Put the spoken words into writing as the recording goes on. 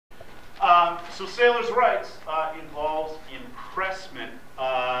So sailors' rights involves impressment,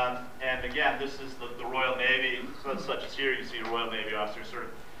 and again, this is the Royal Navy, such as here you see a Royal Navy officer sort of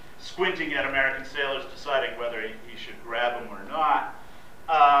squinting at American sailors, deciding whether he should grab them or not.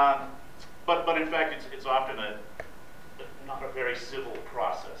 But in fact, it's often not a very civil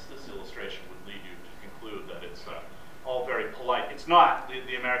process. This illustration would lead you to conclude that it's all very polite. It's not.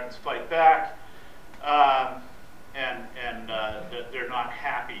 The Americans fight back, and they're not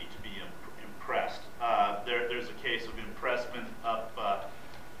happy to be impressed. There's a case of impressment up,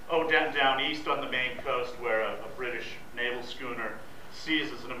 down east on the Maine coast, where a British naval schooner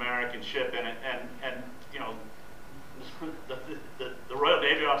seizes an American ship, and you know, the Royal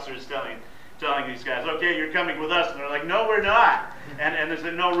Navy officer is telling these guys, okay, you're coming with us, and they're like, no, we're not. And they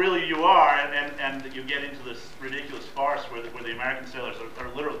say, no, really, you are, and you get into this ridiculous farce where the American sailors are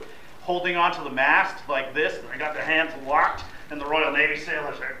literally holding onto the mast like this, and they got their hands locked, and the Royal Navy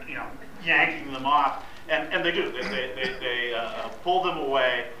sailors are, you know, yanking them off, and they do. They pull them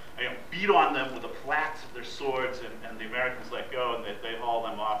away, you know, beat on them with the flats of their swords, and the Americans let go, and they haul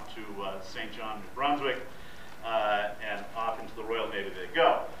them off to St. John, New Brunswick, and off into the Royal Navy they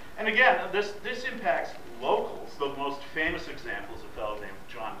go. And again, this impacts locals. The most famous example is a fellow named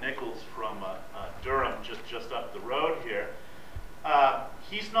John Nichols from Durham, just up the road here.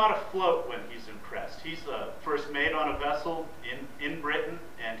 He's not afloat when he's impressed. He's first mate on a vessel in Britain,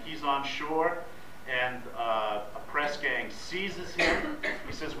 and he's on shore, and a press gang seizes him.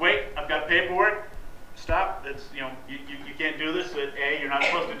 He says, wait, I've got paperwork. Stop. It's, you know, you can't do this. A, you're not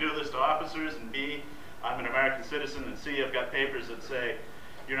supposed to do this to officers, and B, I'm an American citizen, and C, I've got papers that say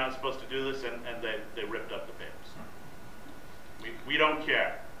you're not supposed to do this, and they ripped up the papers. We don't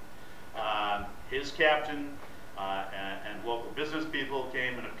care. His captain and local business people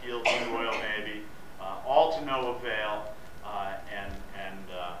came and appealed to the Royal Navy, all to no avail, and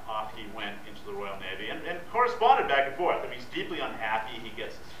off he went into the Royal Navy and corresponded back and forth. I mean, he's deeply unhappy. He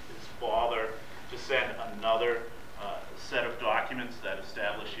gets his father to send another set of documents that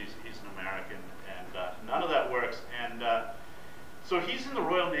establish he's an American, and none of that works. And so he's in the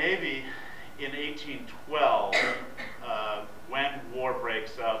Royal Navy in 1812 when war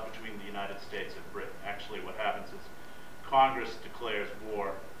breaks out between the United States and Britain. Actually, what happens is Congress declares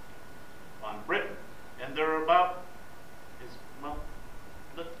war on Britain, and there are about,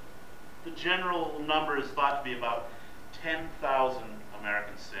 the general number is thought to be about 10,000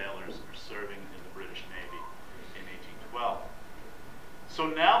 American sailors are serving in the British Navy in 1812. So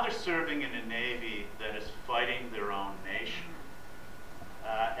now they're serving in a navy that is fighting their own nation.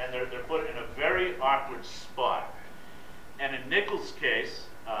 And they're put in a very awkward spot. And in Nichols' case,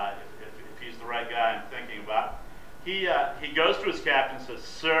 if he's the right guy I'm thinking about, he goes to his captain and says,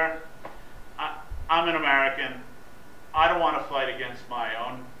 sir, I'm an American. I don't want to fight against my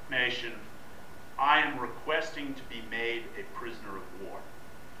own nation. I am requesting to be made a prisoner of war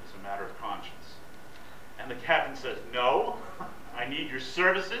as a matter of conscience. And the captain says, no, I need your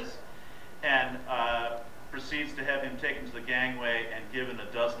services, and proceeds to have him taken to the gangway and given a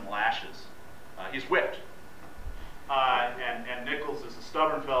dozen lashes. He's whipped. And Nichols is a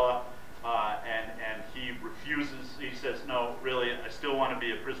stubborn fella, and he refuses. He says, no, really, I still want to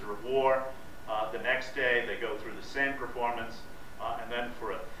be a prisoner of war. The next day, they go through the same performance, and then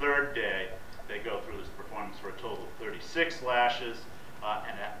for a third day, they go through this performance for a total of 36 lashes.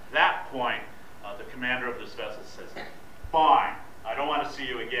 And at that point, the commander of this vessel says, fine, I don't want to see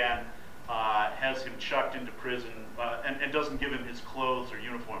you again. Has him chucked into prison, and doesn't give him his clothes or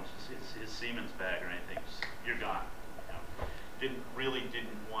uniforms, his seaman's bag or anything. Just, you're gone. You know, really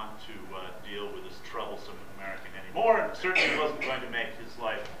didn't want to deal with this troublesome American anymore, and certainly wasn't going to make his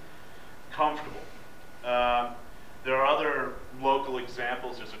life comfortable. There are other local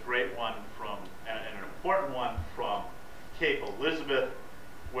examples. There's a great one from, and an important one from Cape Elizabeth,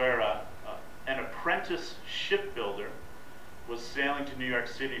 where an apprentice shipbuilder was sailing to New York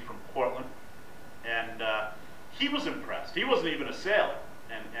City from Portland, and he was impressed. He wasn't even a sailor,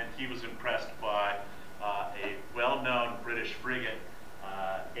 and he was impressed by a well-known British frigate,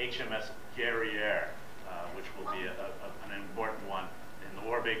 HMS Guerriere, which will be an important one in the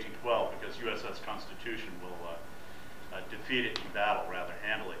War of 1812, because USS Constitution will defeat it in battle rather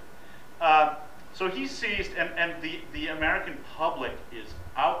handily. So he's seized, and the American public is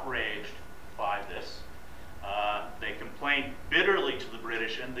outraged by this. They complained bitterly to the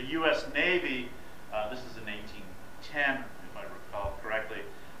British, and the U.S. Navy, this is in 1810, if I recall correctly,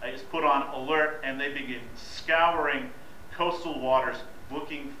 is put on alert, and they begin scouring coastal waters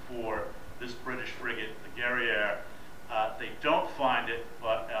looking for this British frigate, the Guerriere. They don't find it,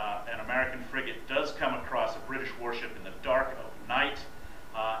 but an American frigate does come across a British warship in the dark of night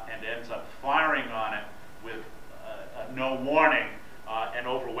and ends up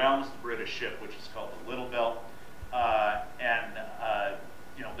ship, which is called the Little Belt,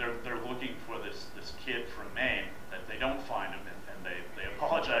 you know, they're looking for this kid from Maine. That they don't find him, and they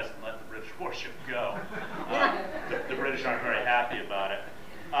apologize and let the British warship go. The British aren't very happy about it,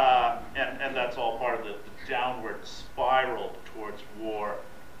 and that's all part of the downward spiral towards war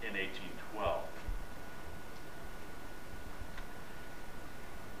in 1812.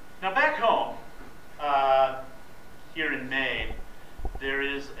 Now back home, here in Maine, there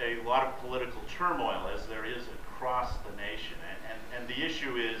is a lot of political turmoil, as there is across the nation, and the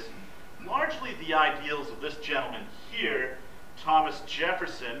issue is largely the ideals of this gentleman here, Thomas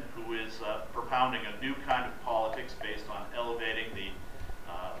Jefferson, who is propounding a new kind of politics based on elevating the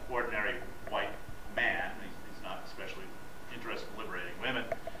ordinary white man. He's not especially interested in liberating women,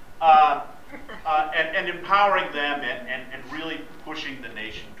 and empowering them and really pushing the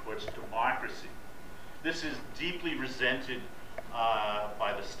nation towards democracy. This is deeply resented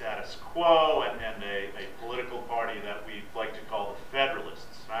by the status quo and a political party that we like to call the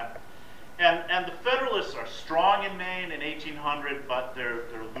Federalists, right? And the Federalists are strong in Maine in 1800, but they're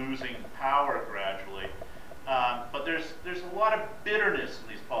losing power gradually. But there's a lot of bitterness in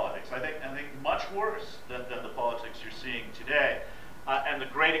these politics. I think much worse than the politics you're seeing today. And the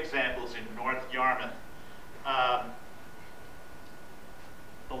great example is in North Yarmouth.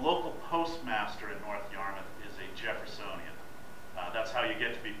 The local postmaster in North Yarmouth is a Jeffersonian. That's how you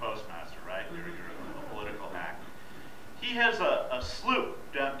get to be postmaster, right? You're a political hack. He has a sloop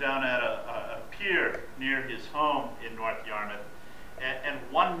down at a pier near his home in North Yarmouth, and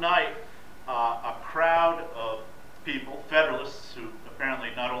one night a crowd of people, Federalists, who apparently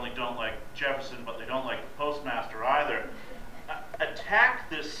not only don't like Jefferson, but they don't like the postmaster either, attack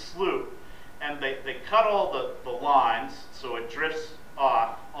this sloop, and they cut all the lines so it drifts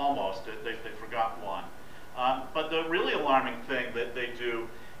off almost. They forgot one. But the really alarming thing that they do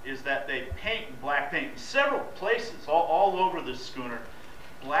is that they paint in black paint in several places, all over this schooner,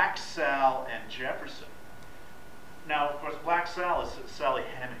 Black Sal and Jefferson. Now, of course, Black Sal is Sally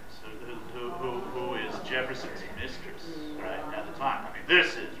Hemings, who is Jefferson's mistress, right, at the time. I mean,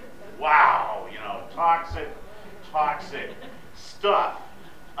 this is, wow, you know, toxic stuff.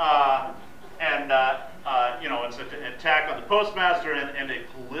 You know, it's an attack on the postmaster and a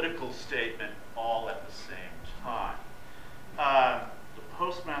political statement all at the same time. The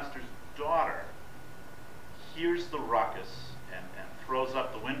postmaster's daughter hears the ruckus and throws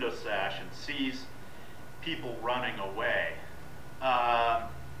up the window sash and sees people running away.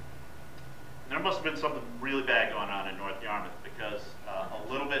 There must have been something really bad going on in North Yarmouth, because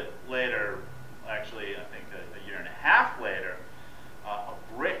a little bit later, actually I think a year and a half later, a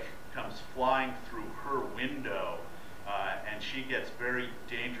brick comes flying through her window, and she gets very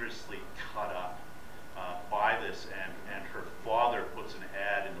dangerously cut up by this, and her father puts an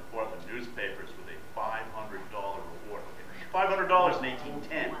ad in the Portland newspapers with a $500 reward. $500 in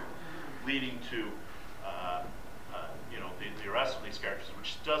 1810, leading to you know, the arrest of these characters,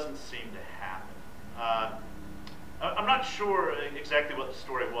 which doesn't seem to happen. I'm not sure exactly what the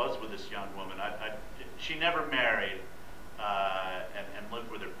story was with this young woman. She never married and lived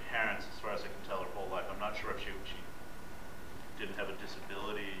with her parents, as far as I can tell, her whole life. I'm not sure if she didn't have a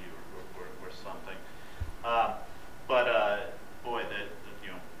disability or something. Boy, you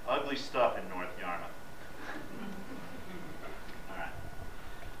know, ugly stuff in North Yarmouth. All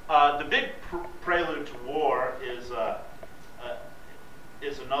right. The big prelude to war is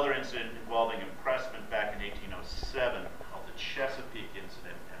another incident involving impressment back in 1807 called the Chesapeake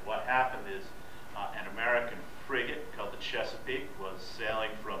incident. And what happened is an American frigate called the Chesapeake was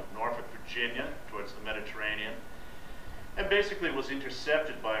sailing from Norfolk, Virginia towards the Mediterranean, and basically was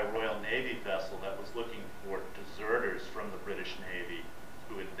intercepted by a Royal Navy vessel that was looking for deserters from the British Navy,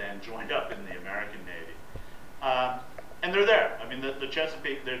 who had then joined up in the American Navy. And they're there. I mean, the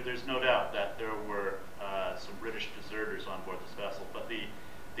Chesapeake, there's no doubt that there were some British deserters on board this vessel, but the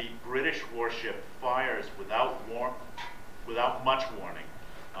British warship fires without much warning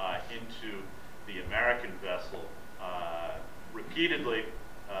into the American vessel repeatedly.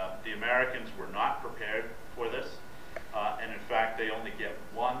 The Americans were not prepared for this, and in fact, they only get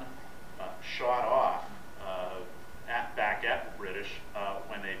one shot off back at the British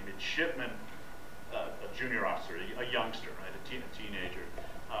when a midshipman, a junior officer, a youngster, right, a teenager,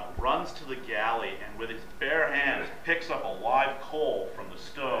 runs to the galley and with his bare hands picks up a live coal from the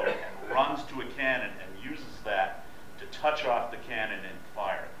stove and runs to a cannon and uses that to touch off the cannon and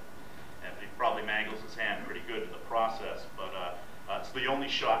fire it. And he probably mangles his hand pretty good in the process, but it's the only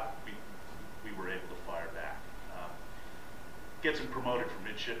shot we were able to fire back. Gets him promoted from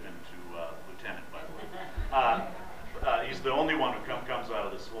midshipman to lieutenant, by the way. He's the only one who comes out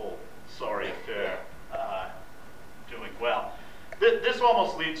of this whole sorry affair doing well. This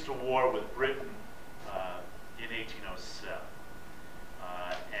almost leads to war with Britain in 1807.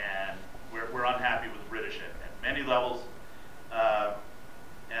 And we're unhappy with the British at many levels.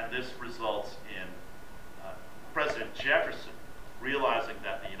 And this results in President Jefferson realizing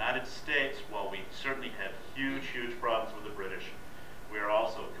that the United States, while we certainly had huge, huge problems with the British, we are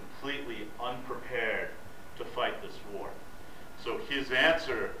also completely unprepared to fight this war. So his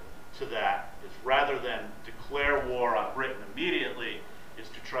answer to that is, rather than declare war on Britain immediately, is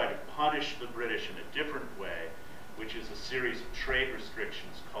to try to punish the British in a different way, which is a series of trade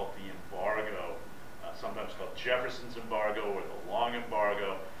restrictions called the embargo, sometimes called Jefferson's embargo or the long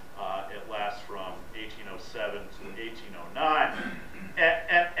embargo. It lasts from 1807 to 1809.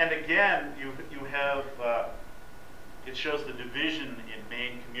 And again, you have, it shows the division in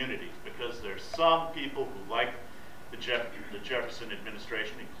Maine communities, because there's some people who like the Jefferson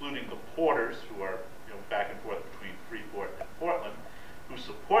administration, including the Porters, who are back and forth between Freeport and Portland, who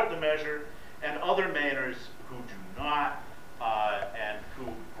support the measure, and other Mainers who do not, and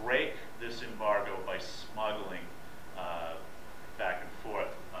who break this embargo by smuggling back and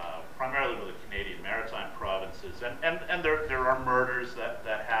forth, primarily to the Canadian Maritime provinces. And there are murders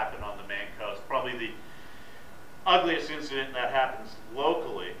that happen on the Maine coast. Probably the ugliest incident that happens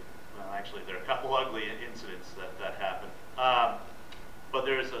locally, well, actually there are a couple ugly incidents that happen, but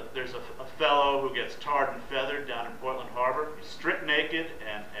there's a fellow who gets tarred and feathered down in Portland Harbor. He's stripped naked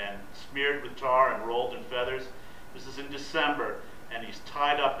and smeared with tar and rolled in feathers. This is in December, and he's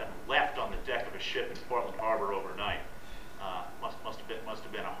tied up and left on the deck of a ship in Portland Harbor overnight. Must have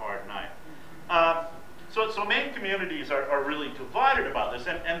been a hard night. So Maine communities are really divided about this,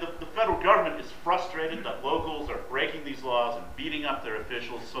 and the federal government is frustrated that locals are breaking these laws and beating up their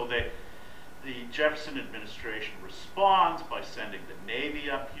officials. So the Jefferson administration responds by sending the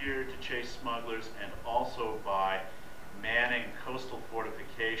Navy up here to chase smugglers, and also by manning coastal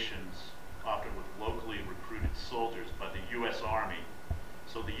fortifications, often with locally recruited soldiers, by the U.S. Army.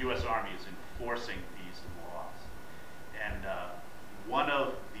 So the U.S. Army is enforcing these laws. And one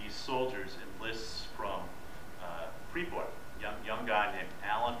of these soldiers enlists from Freeport, young guy named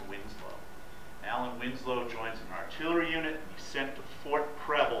Alan Winslow. Alan Winslow joins an artillery unit, and he's sent to Fort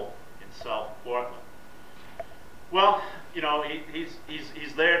Preble in South Portland. Well,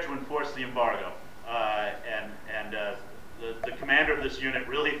 he's there to enforce the embargo, and the commander of this unit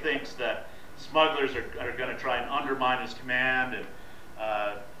really thinks that smugglers are going to try and undermine his command, and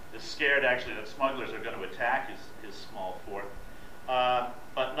is scared actually that smugglers are going to attack his small fort.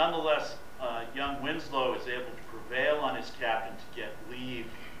 But nonetheless, young Winslow is able to prevail on his captain to get leave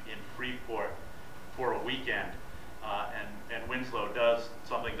in Freeport for a weekend. And Winslow does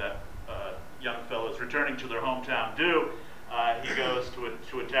something that young fellows returning to their hometown do. He goes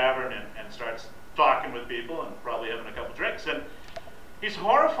to a tavern and starts talking with people and probably having a couple drinks. And he's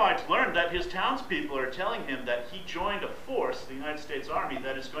horrified to learn that his townspeople are telling him that he joined a force, the United States Army,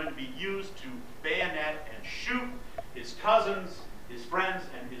 that is going to be used to bayonet and shoot his cousins, his friends,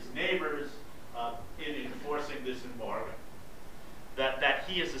 and his neighbors in enforcing this embargo. That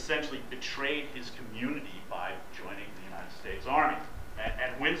he has essentially betrayed his community by joining the United States Army.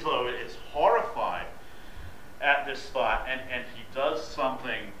 And Winslow is horrified at this thought, and he does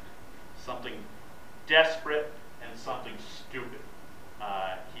something desperate and something stupid.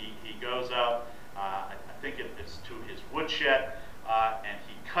 He goes out, I think it's to his woodshed, and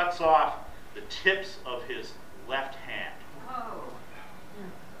he cuts off the tips of his left hand. Oh.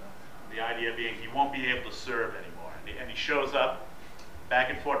 The idea being he won't be able to serve anymore. And he shows up back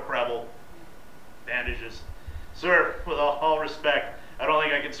in Fort Preble, bandages. Sir, with all respect, I don't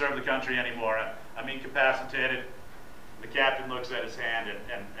think I can serve the country anymore. I'm incapacitated. The captain looks at his hand,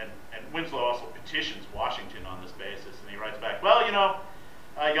 and Winslow also petitions Washington on this basis, and he writes back, well,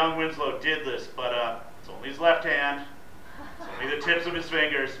 young Winslow did this, but it's only his left hand. It's only the tips of his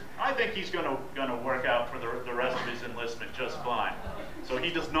fingers. I think he's going to work out for the rest of his enlistment just fine. So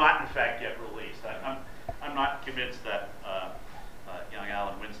he does not, in fact, get released. I'm not convinced that young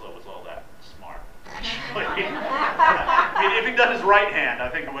Alan Winslow was all that smart. If he'd done his right hand, I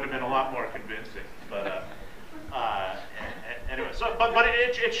think it would have been a lot more convincing. But anyway,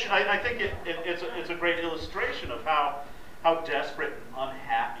 I think it's a great illustration of how desperate and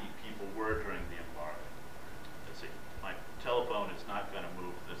unhappy people were during the embargo. Let's see, my telephone is not going to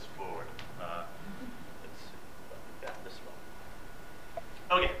move this forward. Let's see, back this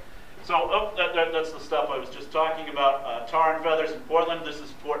one. Okay, so that's the stuff I was just talking about. Tar and feathers in Portland. This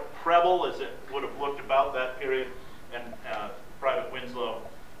is Fort Preble, as it would have looked about that period, and Private Winslow,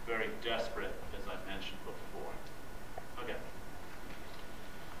 very desperate, as I mentioned before. Okay.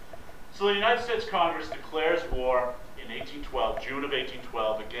 So the United States Congress declares war in 1812, June of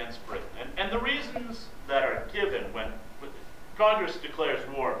 1812, against Britain. And the reasons that are given when Congress declares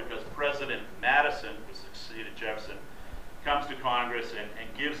war, because President Madison, who succeeded Jefferson, comes to Congress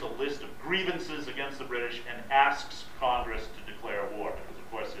and gives a list of grievances against the British and asks Congress to declare war, because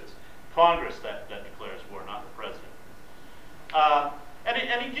of course it's Congress that declares war, not the President.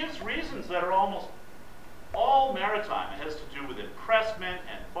 And he gives reasons that are almost all maritime. It has to do with impressment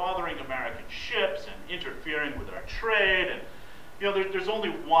and bothering American ships and interfering with our trade. And there's only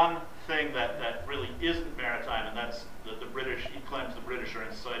one thing that really isn't maritime, and that's the British. He claims the British are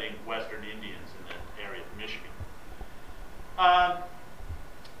inciting Western Indians in the area of Michigan. But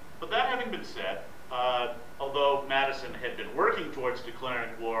that having been said, although Madison had been working towards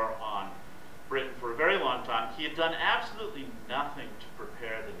declaring war on Britain for a very long time, he had done absolutely nothing to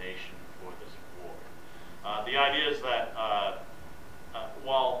prepare the nation for this war. The idea is that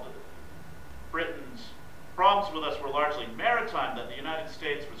while Britain's problems with us were largely maritime, that the United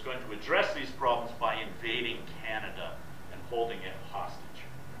States was going to address these problems by invading Canada and holding it hostage.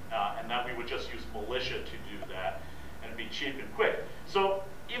 And that we would just use militia to do that and be cheap and quick. So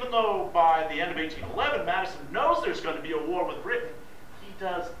even though by the end of 1811, Madison knows there's going to be a war with Britain, he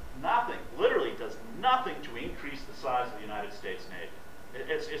does nothing, literally does nothing to increase the size of the United States Navy.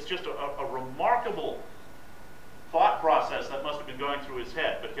 It's just a remarkable thought process that must have been going through his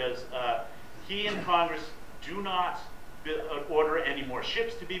head, because he and Congress do not order any more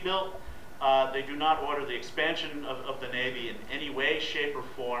ships to be built. They do not order the expansion of the Navy in any way, shape, or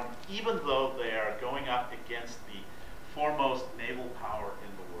form, even though they are going up against the foremost naval power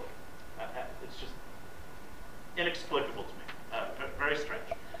in the world. It's just inexplicable to me, very strange.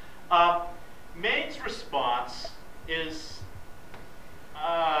 Maine's response is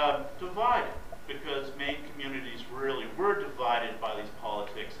divided, because Maine communities really were divided by these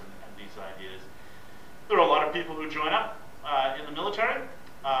politics and these ideas. There are a lot of people who join up in the military,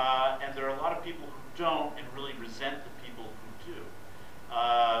 and there are a lot of people who don't and really resent the people who do.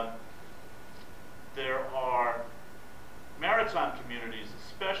 There are maritime communities,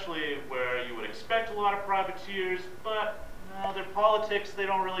 especially where you would expect a lot of privateers, but their politics, they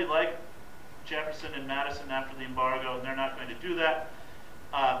don't really like Jefferson and Madison after the embargo, and they're not going to do that.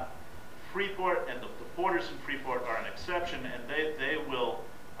 Freeport and the porters in Freeport are an exception, and they will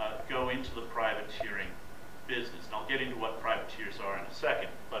go into the privateering business. And I'll get into what privateers are in a second,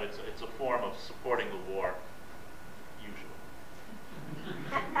 but it's a form of supporting the war, usually.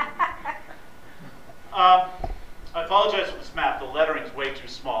 I apologize for this map. The lettering's way too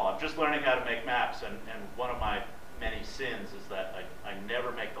small. I'm just learning how to make maps, and one of my many sins is that I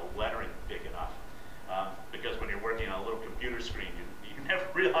never make the lettering big enough, because when you're working on a little computer screen, you never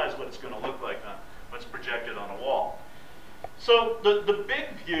realize what it's going to look like when it's projected on a wall. So the big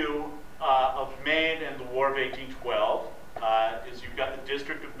view of Maine and the War of 1812 is you've got the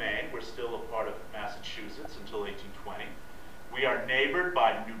District of Maine. We're still a part of Massachusetts until 1820. We are neighbored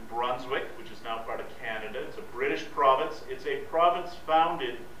by New Brunswick, which is now part of Canada. It's a British province. It's a province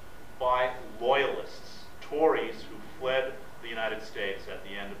founded by loyalists, Tories who fled the United States at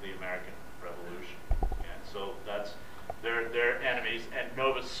the end of the American Revolution. And so that's their enemies. And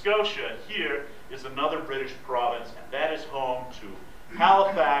Nova Scotia here is another British province, and that is home to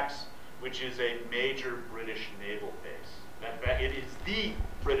Halifax, which is a major British naval base. In fact, it is the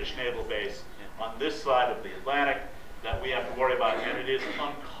British naval base on this side of the Atlantic that we have to worry about, and it is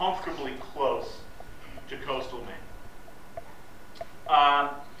uncomfortably close to coastal Maine.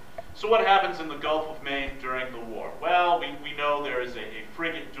 So what happens in the Gulf of Maine during the war? Well, we know there is a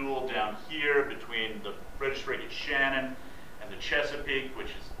frigate duel down here between the British frigate Shannon and the Chesapeake, which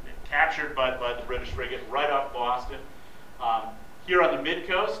is captured by the British frigate right off Boston. Here on the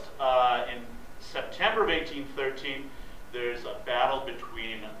mid-coast, in September of 1813, there's a battle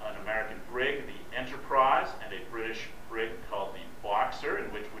between an American brig, the Enterprise, and a British brig called the Boxer,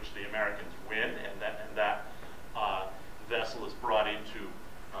 in which the Americans win, and that vessel is brought into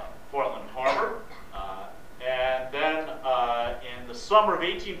Portland Harbor. And then in the summer of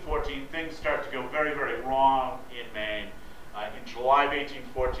 1814, things start to go very, very wrong in Maine. In July of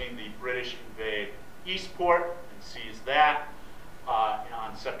 1814, the British invade Eastport and seize that.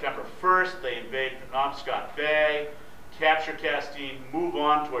 On September 1st, they invade Penobscot Bay, capture Castine, move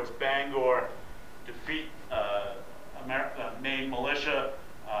on towards Bangor, defeat Maine militia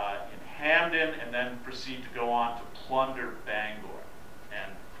in Hamden, and then proceed to go on to plunder Bangor.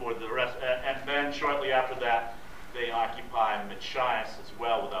 And for the rest, and then shortly after that, they occupy Machias as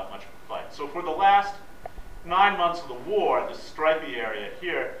well without much of a fight. So for the last 9 months of the war, the stripy area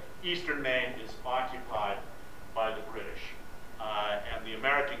here, eastern Maine, is occupied by the British. And the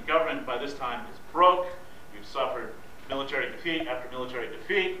American government government by this time is broke. We've suffered military defeat after military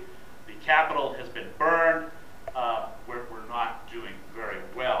defeat. The capital has been burned. We're not doing very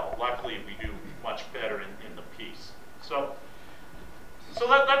well. Luckily, we do much better in the peace. So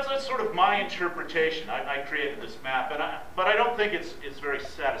that's sort of my interpretation. I created this map, but I don't think it's very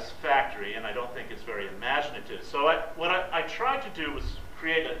satisfactory, and I don't think it's very imaginative. So what I tried to do was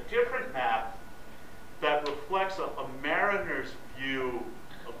create a different map that reflects a mariner's view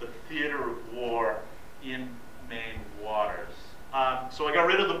of the theater of war in Maine waters. So I got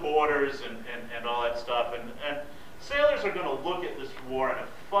rid of the borders and all that stuff, and sailors are going to look at this war in a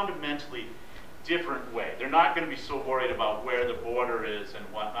fundamentally different way. They're not going to be so worried about where the border is and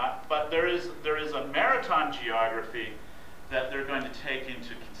whatnot, but there is a maritime geography that they're going to take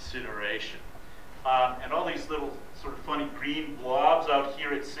into consideration. And all these little sort of funny green blobs out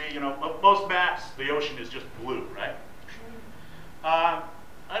here at sea, you know, most maps, the ocean is just blue, right?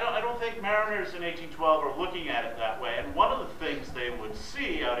 I don't think mariners in 1812 are looking at it that way, and one of the things they would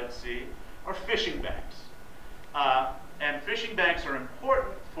see out at sea are fishing banks. And fishing banks are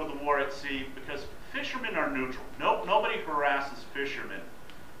important for the war at sea because fishermen are neutral. Nobody harasses fishermen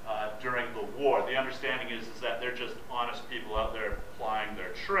during the war. The understanding is that they're just honest people out there plying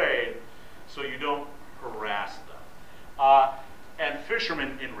their trade, so you don't harass them. And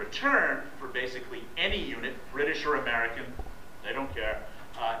fishermen, in return, for basically any unit, British or American, they don't care,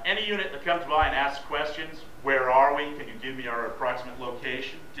 any unit that comes by and asks questions, where are we? Can you give me our approximate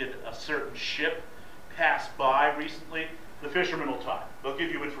location? Did a certain ship pass by recently? The fishermen will talk. They'll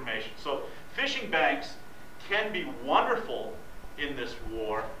give you information. So fishing banks can be wonderful in this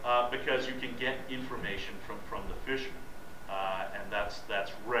war because you can get information from the fishermen, and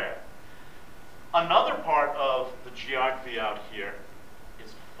that's rare. Another part of the geography out here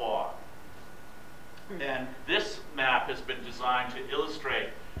is fog. And this map has been designed to illustrate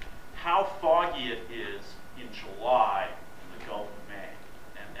how foggy it is in July in the Gulf of Maine.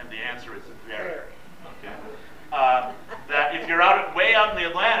 And the answer is very. Okay? That if you're way out in the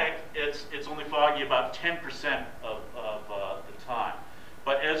Atlantic, it's only foggy about 10% of the time.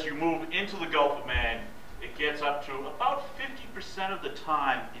 But as you move into the Gulf of Maine, it gets up to about 50% of the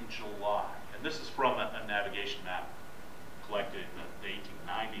time in July. And this is from a navigation map collected in the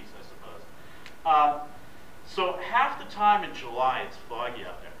 1890s, I suppose. So half the time in July, it's foggy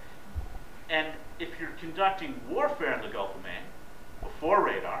out there. And if you're conducting warfare in the Gulf of Maine, before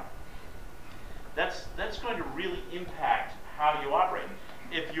radar, that's going to really impact how you operate.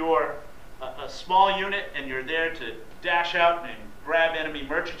 If you're a small unit and you're there to dash out and grab enemy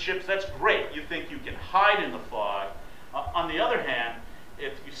merchant ships, that's great. You think you can hide in the fog. On the other hand,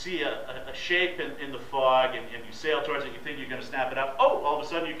 if you see a shape in the fog and you sail towards it, you think you're going to snap it up. Oh, all of a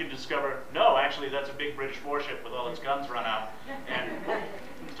sudden you can discover, no, actually that's a big British warship with all its guns run out, and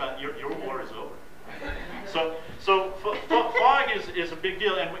your war is over. So fog is a big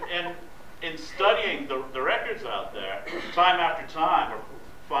deal, and in studying the records out there, time after time, we're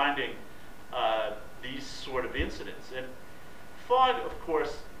finding these sort of incidents. And fog, of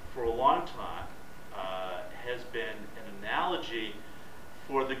course, for a long time has been an analogy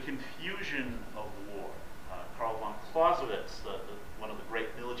for the confusion of war. Karl von Clausewitz, one of the great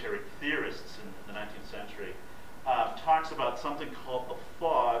military theorists in the 19th century, talks about something called the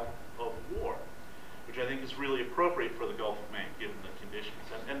fog of war, which I think is really appropriate for the Gulf of Maine, given the conditions.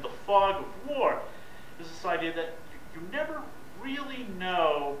 And the fog of war is this idea that you never really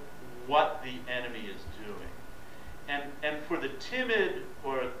know what the enemy is doing. And for the timid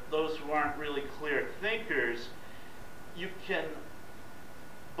or those who aren't really clear thinkers, you can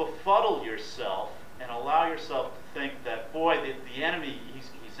befuddle yourself and allow yourself to think that, boy, the enemy,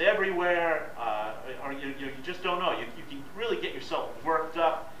 he's everywhere, or you just don't know. You can really get yourself worked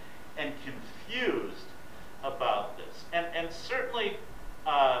up and confused about this. And certainly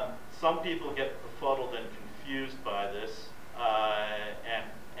some people get befuddled and confused by this,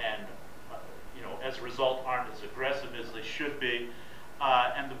 and as a result aren't as aggressive as they should be.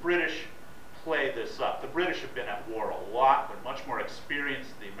 And the British play this up. The British have been at war a lot. They're much more experienced.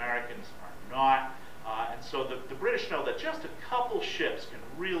 The Americans are not. And so the British know that just a couple ships can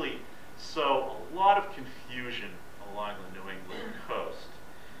really sow a lot of confusion along the New England coast.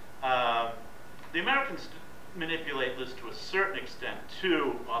 The Americans manipulate this to a certain extent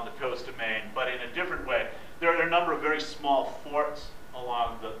too on the coast of Maine, but in a different way. There are a number of very small forts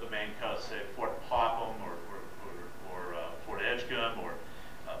along the Maine coast, say Fort Popham or Fort Edgecombe or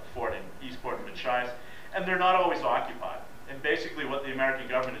Fort in Eastport and Machias, and they're not always occupied. And basically what the American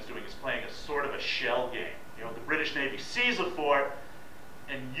government is doing is playing a sort of a shell game. The British Navy sees a fort,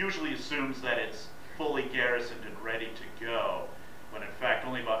 and usually assumes that it's fully garrisoned and ready to go. when in fact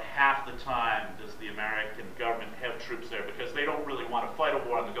only about half the time does the American government have troops there, because they don't really want to fight a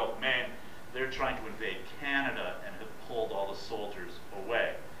war in the Gulf of Maine. They're trying to invade Canada and have pulled all the soldiers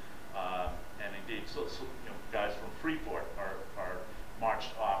away. And indeed, so guys from Freeport are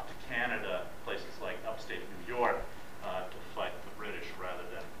marched off to Canada, places like upstate New York, to fight the British rather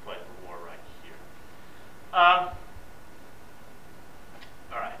than fight the war right here.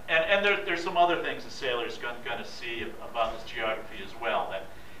 All right, and there's some other things the sailors going to see about this geography as well. That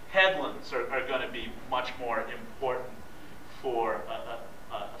headlands are going to be much more important for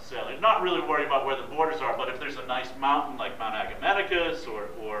a sailor. Not really worried about where the borders are, but if there's a nice mountain like Mount Agamenticus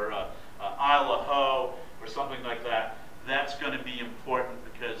or Isle of Ho or something like that, that's going to be important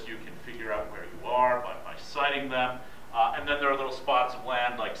because you can figure out where you are by sighting them. And then there are little spots of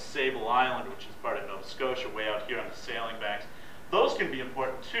land like Sable Island, which is part of Nova Scotia, way out here on the sailing banks. Those can be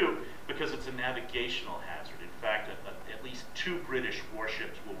important too because it's a navigational hazard. In fact, at least 2 British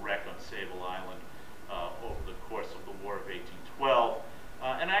warships will wreck on Sable Island over the course of the War of 1812.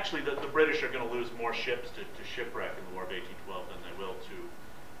 And actually, the British are going to lose more ships to shipwreck in the War of 1812 than they will to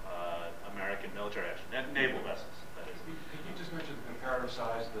American military action, naval vessels, that is. Can you just mention the comparative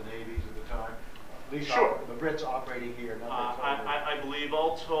size of the navies at the time? At least sure. The Brits operating here. I believe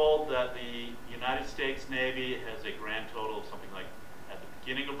all told that the United States Navy has a grand total of something like, at the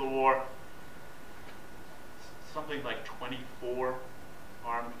beginning of the war, something like 24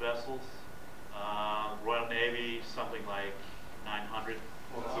 armed vessels. Royal Navy, something like 900.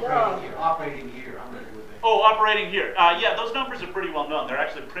 Well, operating here, I'm ready with it. Oh, operating here. Yeah, those numbers are pretty well known. They're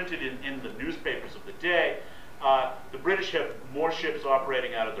actually printed in the newspapers of the day. The British have more ships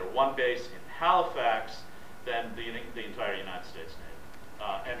operating out of their one base in Halifax than the entire United States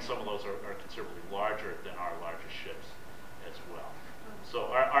Navy. And some of those are considerably larger than our largest ships as well.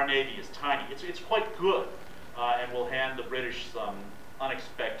 So our Navy is tiny. It's quite good, and will hand the British some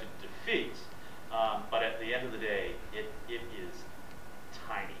unexpected defeats. But at the end of the day, it is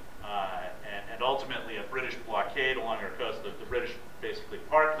tiny. And ultimately, a British blockade along our coast, the British basically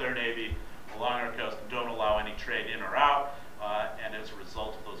park their Navy along our coast and don't allow any trade in or out. And as a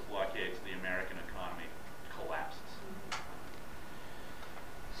result of those blockades, the American economy collapses.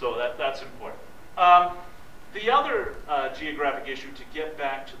 So that's important. The other geographic issue, to get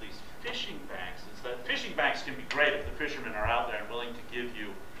back to these fishing banks, is that fishing banks can be great if the fishermen are out there and willing to give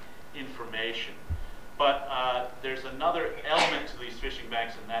you information. But there's another element to these fishing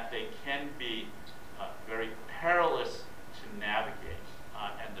banks in that they can be very perilous to navigate.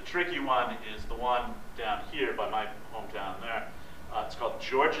 And the tricky one is the one down here by my hometown there. It's called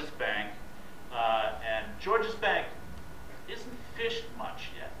George's Bank. And George's Bank isn't fished much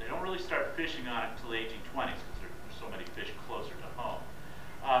yet. They don't really start fishing on it until the 1820s because there's so many fish closer to home.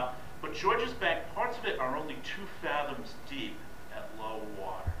 But George's Bank, parts of it are only 2 fathoms deep at low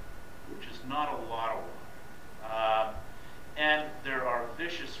water, which is not a lot of water. And there are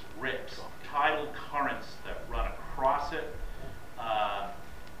vicious rips, tidal currents that run across it.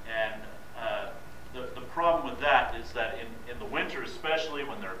 The problem with that is that in the winter, especially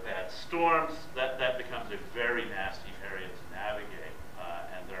when there are bad storms, that becomes a very nasty area to navigate.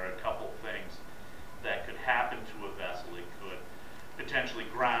 And there are a couple things that could happen to a vessel. It could potentially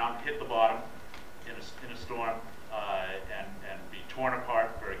ground, hit the bottom in a storm, and be torn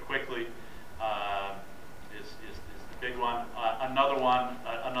apart very quickly. Is the big one.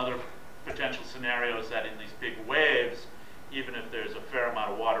 Another potential scenario is that in these big waves, even if there's a fair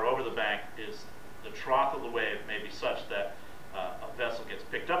amount of water over the bank, is the trough of the wave may be such that a vessel gets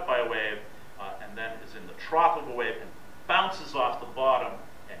picked up by a wave and then is in the trough of a wave and bounces off the bottom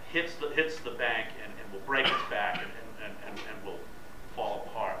and hits the bank and will break its back and will fall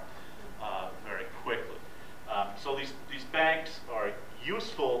apart very quickly. So these banks are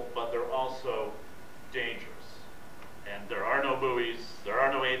useful, but they're also dangerous. And there are no buoys, there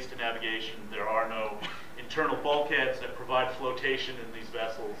are no aids to navigation, there are no internal bulkheads that provide flotation in these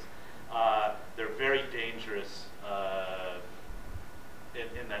vessels. They're very dangerous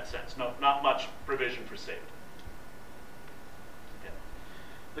in that sense. Not much provision for safety. Yeah.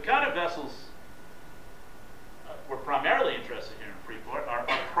 The kind of vessels we're primarily interested in Freeport are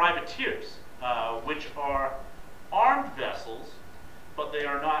privateers, which are armed vessels, but they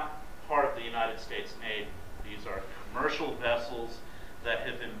are not part of the United States Navy. These are commercial vessels that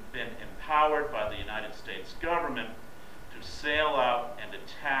have been empowered by the United States government to sail out and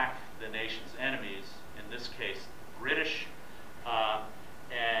attack the nation's enemies, in this case, British,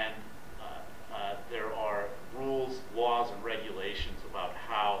 and there are rules, laws, and regulations about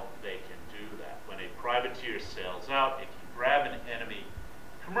how they can do that. When a privateer sails out, it can grab an enemy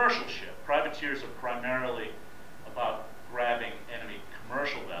commercial ship. Privateers are primarily about grabbing enemy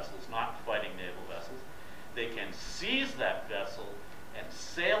commercial vessels, not fighting naval vessels. They can seize that vessel and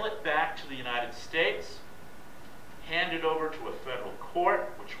sail it back to the United States, hand it over to a federal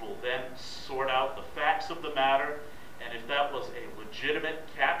court, which will then sort out the facts of the matter, and if that was a legitimate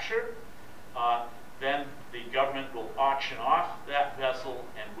capture, then the government will auction off that vessel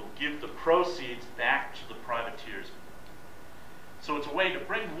and will give the proceeds back to the privateersmen. So it's a way to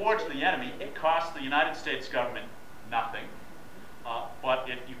bring war to the enemy. It costs the United States government nothing, but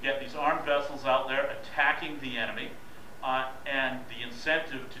you get these armed vessels out there attacking the enemy, and the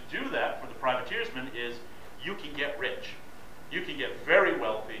incentive to do that for the privateersmen is you can get rich. You can get very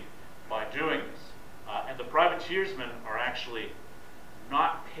wealthy by doing this. And the privateersmen are actually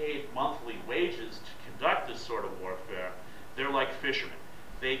not paid monthly wages to conduct this sort of warfare. They're like fishermen.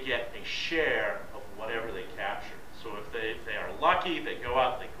 They get a share of whatever they capture. So if they are lucky, they go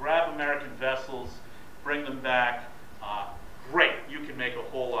out, they grab American vessels, bring them back, great, you can make a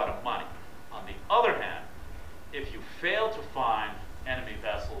whole lot of money. On the other hand, if you fail to find enemy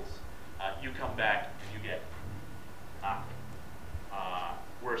vessels, you come back and you get nothing.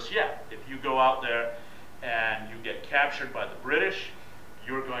 Worse yet, if you go out there and you get captured by the British,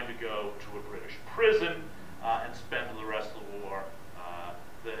 you're going to go to a British prison and spend the rest of the war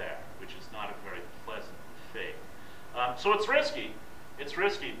there, which is not a very pleasant fate. So it's risky. It's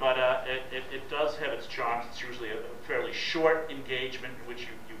risky, but it does have its charms. It's usually a fairly short engagement in which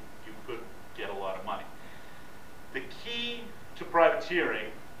you could get a lot of money. The key to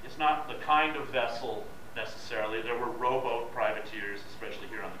privateering is not the kind of vessel necessarily. There were rowboat privateers, especially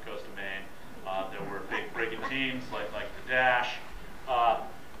here on the coast of Maine. There were big brigantines like the Dash.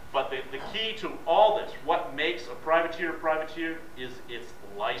 But the key to all this, what makes a privateer is its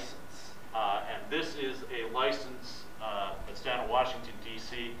license. And this is a license that's down in Washington,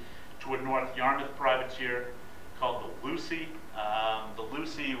 D.C., to a North Yarmouth privateer called the Lucy. The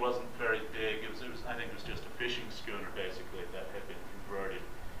Lucy wasn't very big. I think it was just a fishing schooner, basically, that had been converted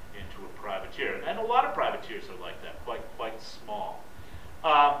into a privateer. And a lot of privateers are like that, quite small.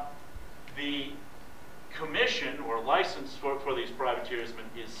 The commission or license for these privateersmen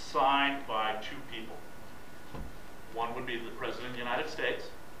is signed by two people. One would be the President of the United States,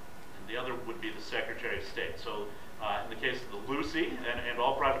 and the other would be the Secretary of State. So in the case of the Lucy and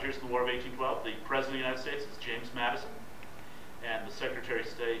all privateers in the War of 1812, the President of the United States is James Madison, and the Secretary of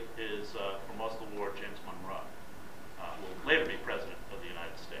State is, for most of the war, James Monroe, will later be President of the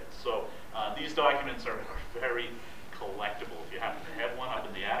United States. So these documents are very collectible. If you happen to have one up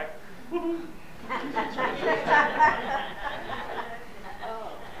in the attic, woohoo!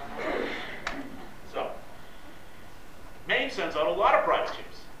 So, Maine sends out a lot of privateers.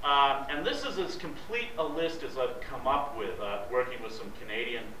 And this is as complete a list as I've come up with, working with some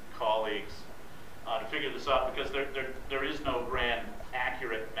Canadian colleagues to figure this out, because there is no grand,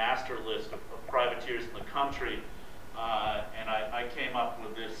 accurate master list of privateers in the country. And I came up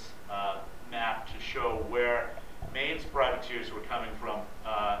with this map to show where Maine's privateers were coming from.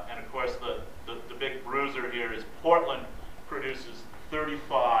 And of course, the big bruiser here is Portland produces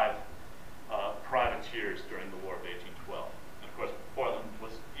 35 privateers during the War of 1812. And of course, Portland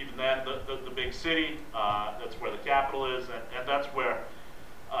was, even then, the big city. That's where the capital is, and that's where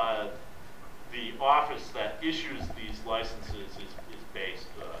the office that issues these licenses is based.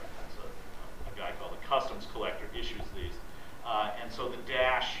 That's a guy called a customs collector issues these. And so the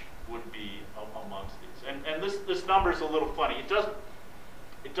Dash would be amongst these. And this number is a little funny.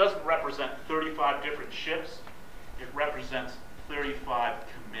 It doesn't represent 35 different ships. It represents 35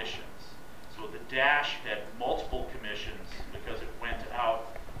 commissions. So the Dash had multiple commissions because it went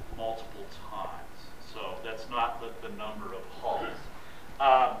out multiple times. So that's not the number of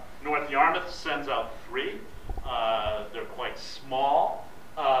hulls. North Yarmouth sends out 3. They're quite small.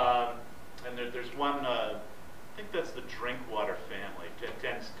 And there's one, I think that's the Drinkwater family. It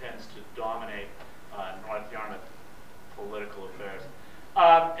tends to dominate North Yarmouth political affairs.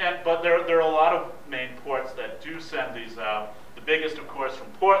 But there are a lot of Maine ports that do send these out. The biggest, of course,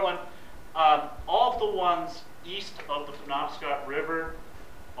 from Portland. All of the ones east of the Penobscot River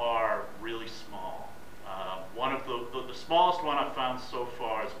are really small. One of the smallest one I've found so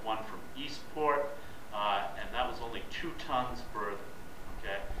far is one from Eastport, and that was only 2 tons burden.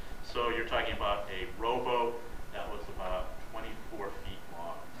 Okay, so you're talking about a rowboat that was about 24 feet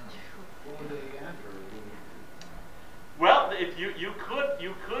long. What would they enter? Well, if you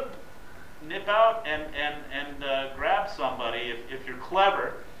could nip out and grab somebody if you're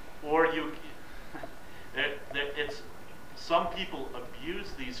clever, or it's some people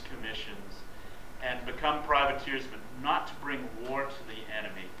abuse these commissions and become privateersmen not to bring war to the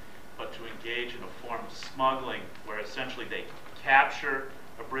enemy, but to engage in a form of smuggling where essentially they capture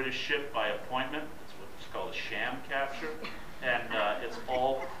a British ship by appointment. It's what's called a sham capture, and it's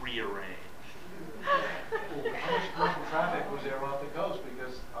all prearranged. Well, how much commercial traffic was there off the coast?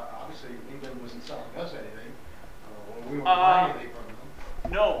 Because obviously England wasn't selling us anything, or we weren't buying anything from them.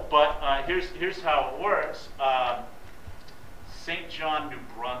 No, but here's how it works. St. John, New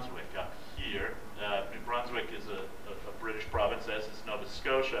Brunswick, up here. New Brunswick is a British province, as is Nova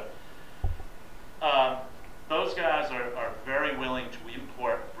Scotia. Those guys are very willing to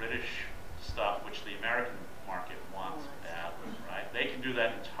import British stuff, which the American market wants badly, right? They can do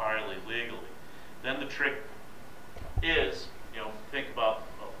that entirely legally. Then the trick is, think about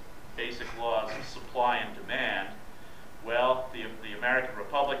basic laws of supply and demand. Well, the American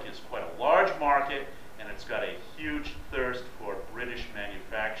Republic is quite a large market, and it's got a huge thirst for British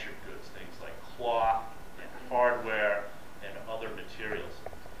manufactured goods, things like cloth and hardware and other materials.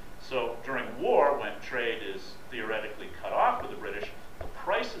 So during war, when trade is theoretically cut off with the British, the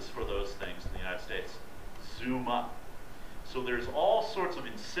prices for those things in the United States zoom up. So there's all sorts of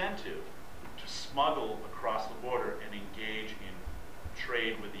incentive to smuggle across the border and engage in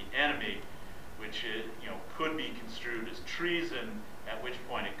trade with the enemy, which is, could be construed as treason, at which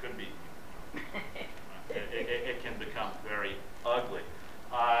point it could be, it can become very ugly.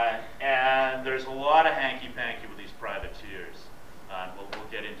 And there's a lot of hanky-panky with these privateers. We'll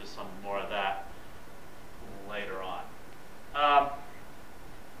get into some more of that later on.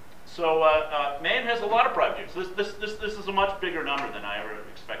 Maine has a lot of privateers. This is a much bigger number than I ever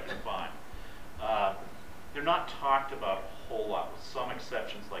expected to find. They're not talked about a whole lot, with some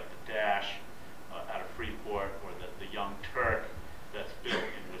exceptions like the Dash out of Freeport, or the Young Turk that's built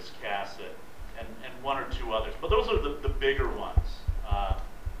in Wiscasset, and one or two others. But those are the bigger ones.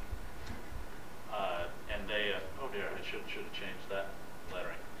 And they, oh dear, I should have changed that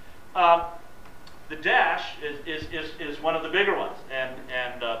lettering. The Dash is one of the bigger ones,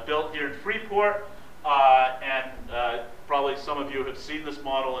 and built here in Freeport, and probably some of you have seen this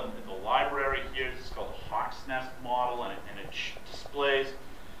model in the library here. It's called the Hawk's Nest model, and it displays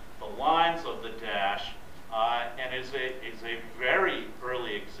the lines of the Dash, and is a very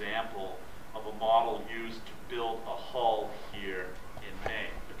early example of a model used to build a hull here in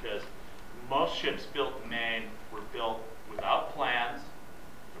Maine, because most ships built in Maine were built without plans.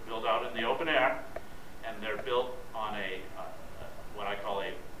 They're built out in the open air, and they're built on what I call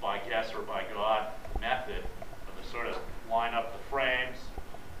a by guess or by God method, where they sort of line up the frames,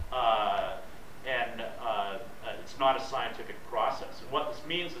 and it's not a scientific process. And what this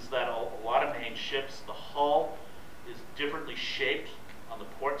means is that a lot of Maine ships, the hull is differently shaped on the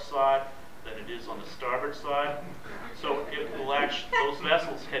port side than it is on the starboard side. So it will those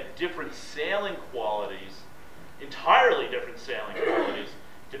vessels had different sailing qualities, entirely different sailing qualities,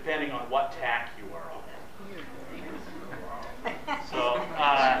 depending on what tack you are on. So,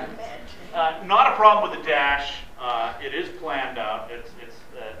 not a problem with the Dash. It is planned out. It's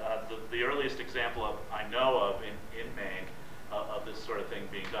the earliest example I know of in Maine of this sort of thing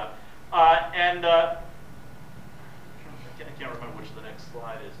being done. I can't remember which the next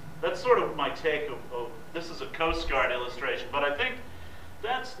slide is. That's sort of my take of this is a Coast Guard illustration, but I think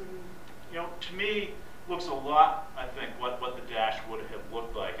that's, to me, looks a lot, I think, what the Dash would have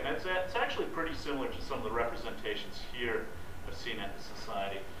looked like. And it's actually pretty similar to some of the representations here I've seen at the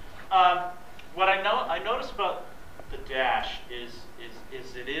Society. What I notice about the Dash is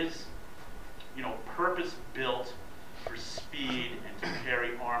it is, purpose built for speed and to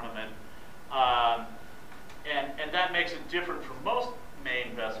carry armament, and that makes it different from most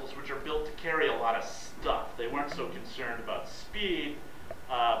Maine vessels, which are built to carry a lot of stuff. They weren't so concerned about speed,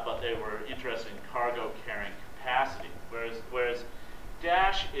 but they were interested in cargo carrying capacity. Whereas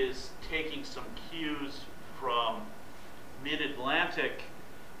Dash is taking some cues from Mid-Atlantic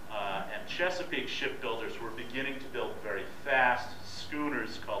and Chesapeake shipbuilders who are beginning to build very fast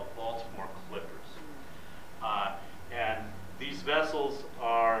schooners called Baltimore Clippers. And these vessels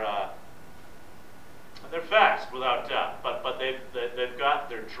are they're fast without doubt, but they've got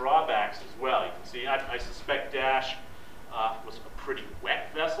their drawbacks as well. You can see I suspect Dash was a pretty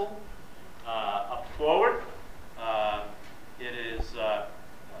wet vessel up forward. It is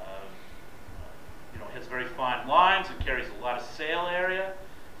has very fine lines and carries a lot of sail area,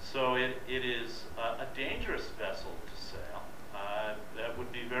 so it is a dangerous vessel to sail. That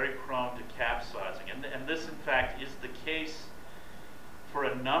would be very prone to capsizing, and this in fact is the case for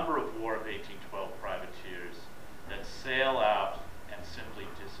a number of War of 1812 privateers that sail out and simply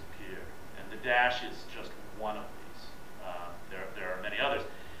disappear. And the Dash is just one of these. There are many others.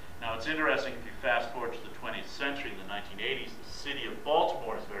 Now it's interesting, if you fast forward to the 20th century, in the 1980s, the city of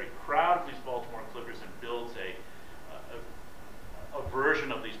Baltimore is very proud of these Baltimore Clippers and builds a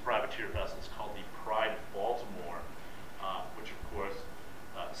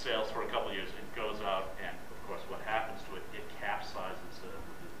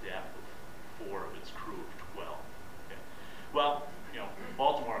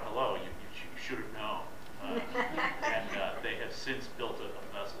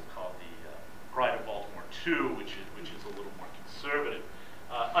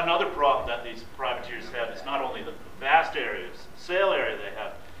Another problem that these privateers have is not only the vast areas, sail area they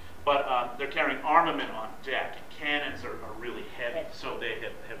have, but they're carrying armament on deck. Cannons are really heavy, so they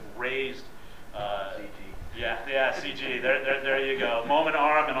have raised. CG. Yeah, CG. There you go. Moment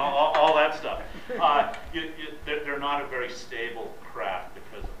arm and all that stuff. They're not a very stable craft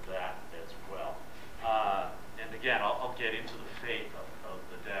because of that as well. And again, I'll get into the fate of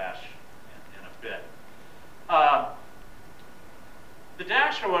the Dash in a bit. The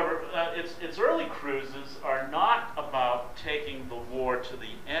Dash, however, its early cruises are not about taking the war to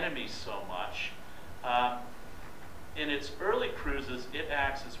the enemy so much. In its early cruises, it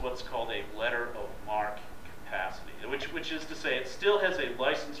acts as what's called a letter of marque capacity, which is to say it still has a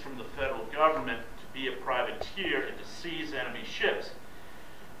license from the federal government to be a privateer and to seize enemy ships.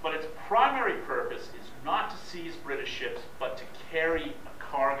 But its primary purpose is not to seize British ships, but to carry a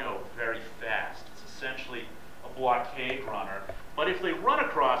cargo very fast. It's essentially a blockade runner. But if they run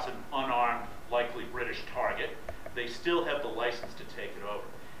across an unarmed, likely British target, they still have the license to take it over.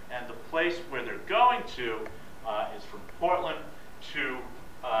 And the place where they're going to is from Portland to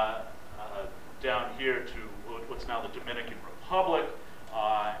down here to what's now the Dominican Republic,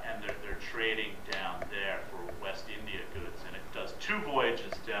 and they're trading down there for West India goods. And it does 2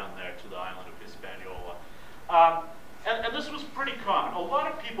 voyages down there to the island of Hispaniola. And this was pretty common. A lot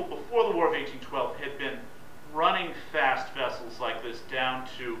of people before the War of 1812 had been running fast vessels like this down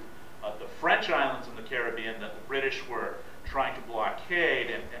to the French islands in the Caribbean that the British were trying to blockade,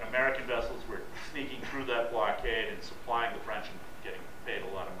 and American vessels were sneaking through that blockade and supplying the French and getting paid a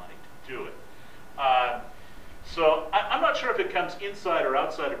lot of money to do it. So I'm not sure if it comes inside or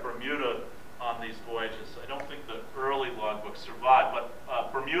outside of Bermuda on these voyages. I don't think the early logbooks survive, but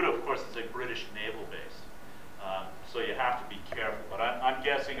Bermuda, of course, is a British naval base. So you have to be careful. But I'm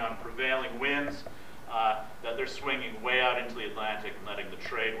guessing on prevailing winds that they're swinging way out into the Atlantic and letting the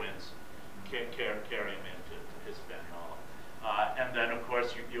trade winds carry them into Hispaniola. And then, of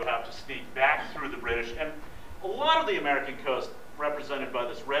course, you have to sneak back through the British. And a lot of the American coast, represented by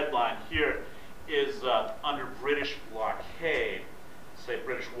this red line here, is under British blockade. Say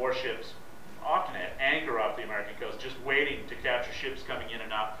British warships often at anchor off the American coast, just waiting to capture ships coming in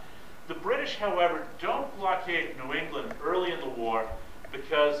and out. The British, however, don't blockade New England early in the war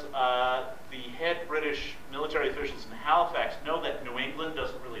because the head British military officials in Halifax know that New England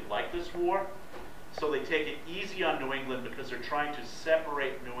doesn't really like this war. So they take it easy on New England because they're trying to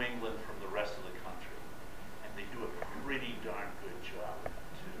separate New England from the rest of the country. And they do a pretty darn good job of it,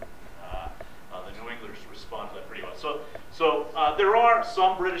 too. The New Englanders respond to that pretty well. So there are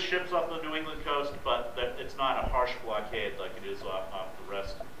some British ships off the New England coast, but it's not a harsh blockade like it is off the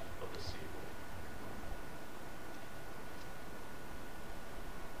rest of the seaboard.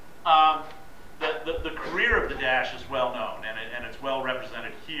 The career of the Dash is well known, and it's well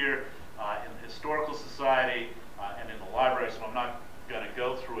represented here in the Historical Society and in the library, so I'm not going to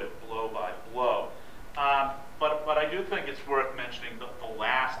go through it blow by blow. But I do think it's worth mentioning the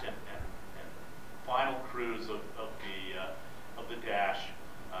last and final cruise of the Dash,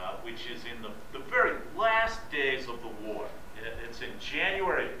 which is in the very last days of the war. It's in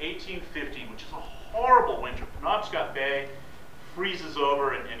January of 1815, which is a horrible winter. Penobscot Bay freezes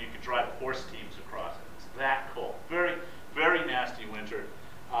over, and you can drive horse teams across it. It's that cold. Very, very nasty winter.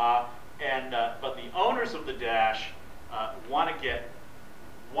 But the owners of the Dash want to get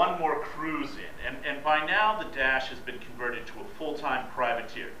one more cruise in. And by now, the Dash has been converted to a full-time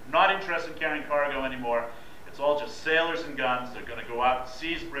privateer. Not interested in carrying cargo anymore. It's all just sailors and guns. They're going to go out and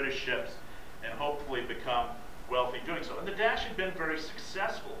seize British ships and hopefully become wealthy doing so. And the Dash had been very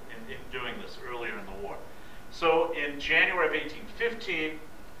successful in doing this earlier in the war. So in January of 1815,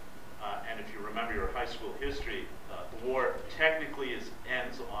 and if you remember your high school history, the war technically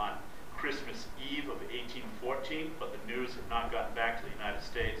ends on Christmas Eve of 1814, but the news had not gotten back to the United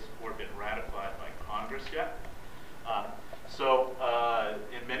States or been ratified by Congress yet. So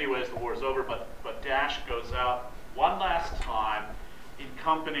in many ways the war is over, but Dash goes out one last time in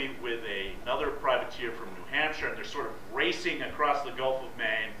company with another privateer from New Hampshire, and they're sort of racing across the Gulf of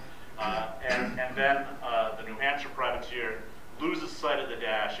Maine, and then the New Hampshire privateer loses sight of the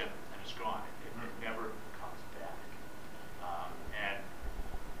Dash and is gone. It never comes back.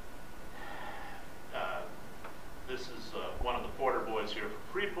 This is one of the Porter boys here from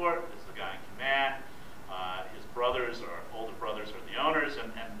Freeport. This is the guy in command. His brothers, or older brothers, are the owners,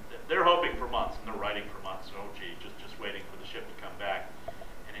 and they're hoping for months, and they're writing for months. Oh, gee, just waiting for the ship to come back,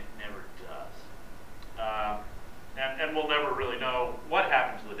 and it never does. And we'll never really know what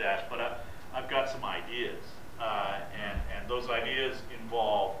happened to the Dash, but I've got some ideas, and those ideas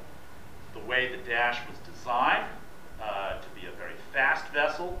involve the way the Dash was designed to be a very fast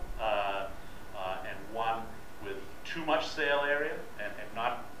vessel and one with too much sail area and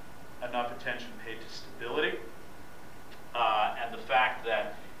not enough attention paid to stability. And the fact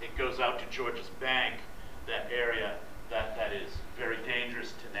that it goes out to George's Bank, that area that is very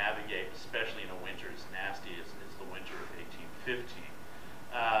dangerous to navigate, especially in a winter as nasty as the winter of 1815.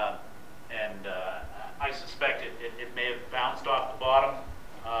 I suspect it may have bounced off the bottom,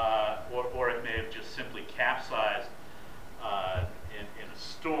 or it may have just simply capsized in a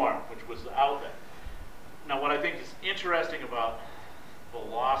storm, which was the outlet. Now, what I think is interesting about the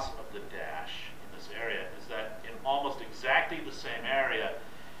loss of the dash in this area is that in almost exactly the same area,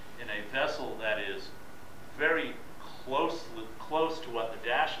 in a vessel that is very close to what the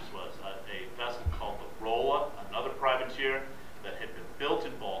dashes was, a vessel called the Rolla, another privateer that had been built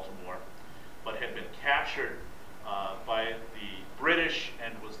in Baltimore, but had been captured by the British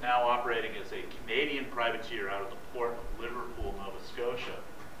and was now operating as a Canadian privateer out of the port of Liverpool, Nova Scotia,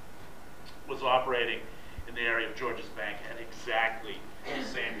 was operating in the area of George's Bank at exactly the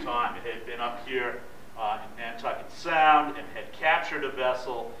same time. It had been up here in Nantucket Sound and had captured a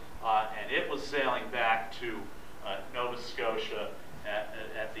vessel, and it was sailing back to Nova Scotia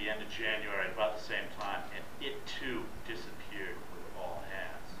at the end of January, about the same time, and it too disappeared with all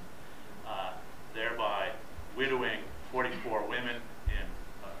hands, thereby widowing 44 women in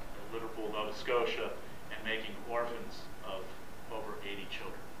Liverpool, Nova Scotia, and making orphans of over 80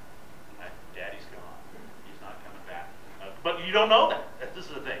 children. Okay? Daddy's gone. He's not coming back. But you don't know that. This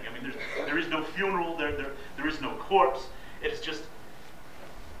is the thing. I mean, there is no funeral. There is no corpse. It is just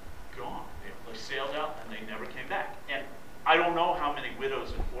gone. They sailed out and they never came back. And I don't know how many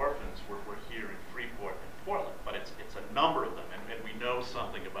widows and orphans were here in Freeport and Portland, but it's a number of them, and we know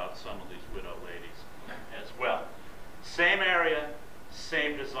something about some of these widow ladies as well. Same area,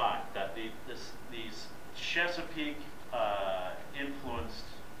 same design. That these Chesapeake influenced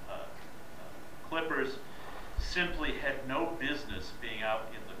clippers simply had no business being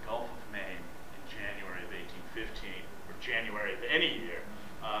out in the Gulf of Maine in January of 1815 or January of any year,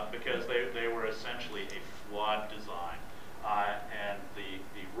 because they were essentially a flawed design. And the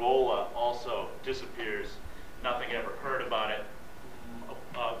Rolla also disappears. Nothing ever heard about it.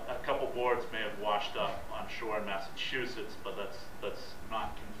 A couple boards may have washed up on shore in Massachusetts, but that's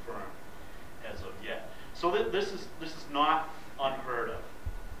not confirmed as of yet. So this is not unheard of.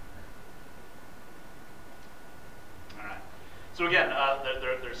 All right. So again,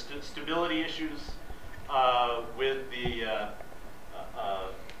 there's stability issues with the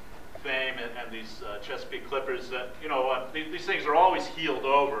Fame and these Chesapeake clippers. These things are always healed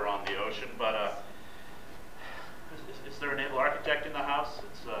over on the ocean, but is there a naval architect in the house?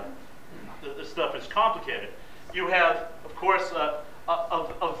 This stuff is complicated. You have, of course, a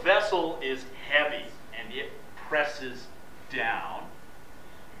vessel is heavy and it presses down,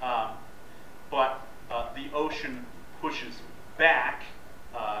 but the ocean pushes back,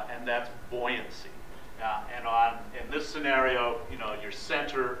 and that's buoyancy. And in this scenario, your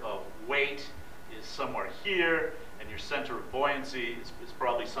center of weight is somewhere here, and your center of buoyancy is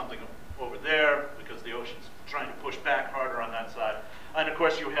probably something over there, because the ocean's trying to push back harder on that side. And of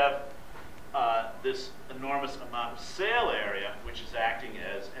course, you have this enormous amount of sail area, which is acting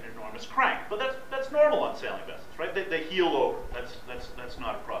as an enormous crank. But that's normal on sailing vessels, right? They heel over. That's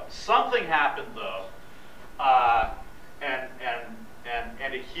not a problem. Something happened though,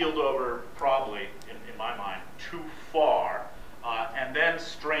 and it heeled over probably, in my mind, too far. And then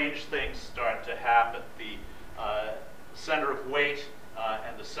strange things start to happen. The center of weight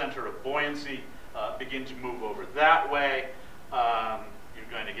and the center of buoyancy begin to move over that way. You're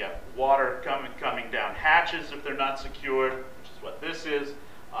going to get water coming down hatches if they're not secured, which is what this is.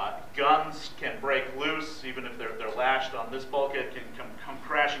 Guns can break loose, even if they're lashed on this bulkhead, can come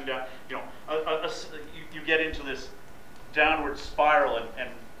crashing down. You get into this downward spiral,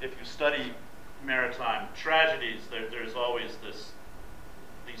 and if you study maritime tragedies, there's always these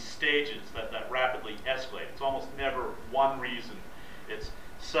stages that rapidly escalate. It's almost never one reason. It's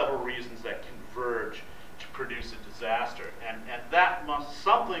several reasons that converge to produce a disaster. And that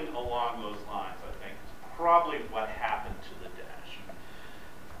something along those lines, I think, is probably what happened to the dash.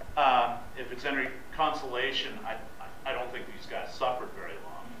 If it's any consolation, I don't think these guys suffered very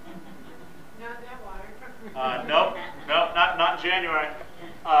long. Not in that water. No, not in January.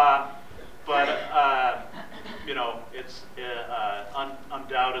 It's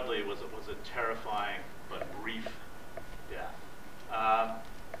undoubtedly was a terrifying but brief death.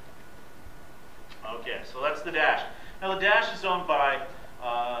 Okay, so that's the dash. Now the dash is owned by,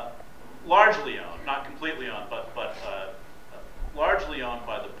 largely owned, not completely owned, but largely owned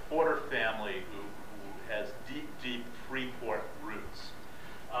by the Porter family, who has deep Freeport roots.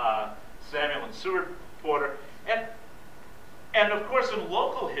 Seward Porter. And of course, in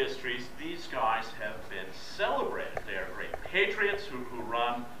local histories, these guys have been celebrated. They are great patriots who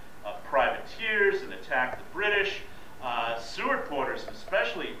run privateers and attack the British. Seward Porter is an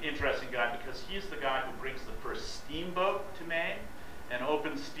especially interesting guy because he's the guy who brings the first steamboat to Maine and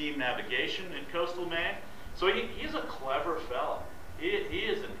opens steam navigation in coastal Maine. So he's a clever fellow. He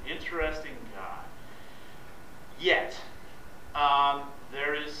is an interesting guy. Yet,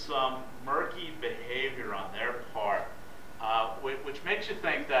 there is some murky behavior on their part, which makes you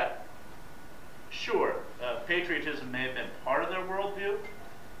think that, sure, patriotism may have been part of their worldview,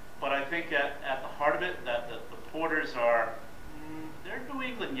 but I think at the heart of it, that the Porters are, they're New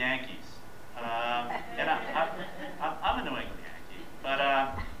England Yankees. And I'm a New England Yankee, but,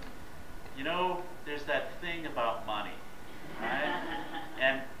 you know, there's that thing about money,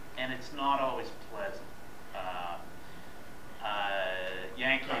 right? And it's not always pleasant.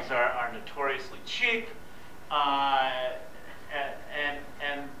 Yankees are notoriously cheap, and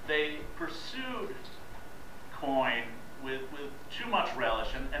they pursued coin with too much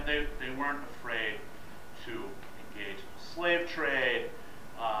relish, and they weren't afraid to engage in the slave trade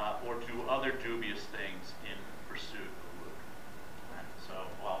or do other dubious things in pursuit of loot. And so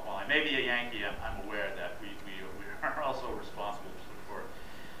while I may be a Yankee, I'm aware that we are also responsible for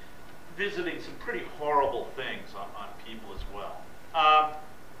visiting some pretty horrible things on people as well.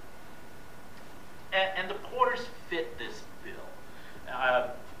 And the Porters fit this bill.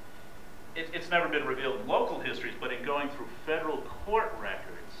 It's never been revealed in local histories, but in going through federal court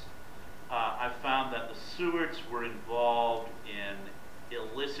records, I found that the Sewards were involved in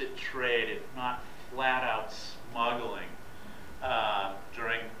illicit trade, if not flat-out smuggling,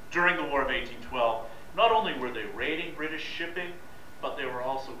 during the War of 1812. Not only were they raiding British shipping, but they were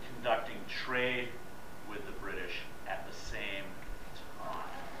also conducting trade with the British at the same time.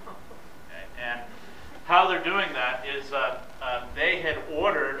 Okay? And how they're doing that is they had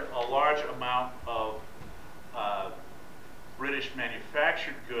ordered a large amount of British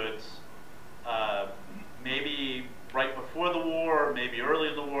manufactured goods, maybe right before the war, maybe early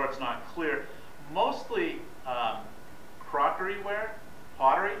in the war, it's not clear. Mostly crockeryware,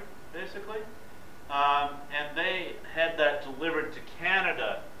 pottery, basically. And they had that delivered to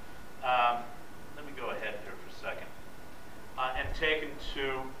Canada. Let me go ahead here for a second. And taken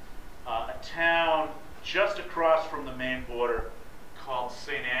to a town just across from the Maine border called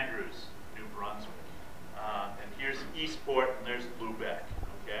St. Andrews, New Brunswick. And here's Eastport, and there's Lubeck.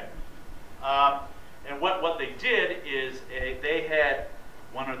 Okay. And what they did is they had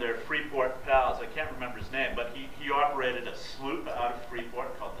one of their Freeport pals. I can't remember his name, but he operated a sloop out of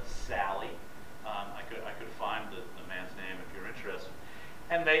Freeport called the Sally. I could find the man's name if you're interested.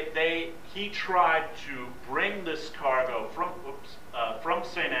 And he tried to bring this cargo from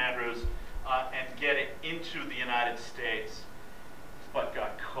St. Andrews and get it into the United States, but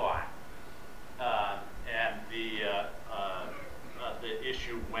got caught. And the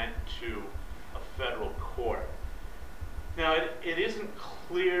issue went to a federal court. Now, it isn't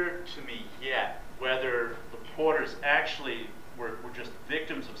clear to me yet whether the Porters actually were just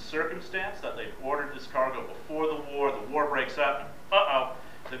victims of circumstance, that they ordered this cargo before the war breaks out, and uh-oh,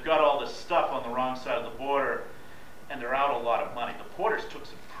 they've got all this stuff on the wrong side of the border, and they're out a lot of money. The Porters took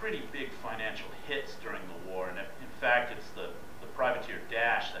some pretty big financial hits during the war, and in fact, it's the privateer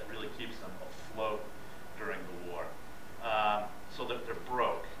dash that really keeps them afloat during the war. So that they're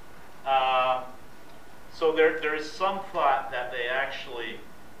broke. So there is some thought that they actually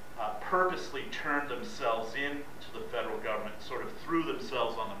purposely turned themselves in to the federal government, sort of threw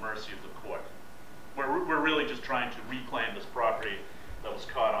themselves on the mercy of the court. We're really just trying to reclaim this property that was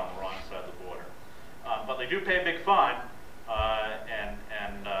caught on the wrong side of the border. But they do pay a big fine, and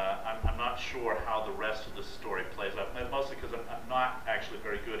I'm not sure how the rest of the story plays out, mostly because I'm not actually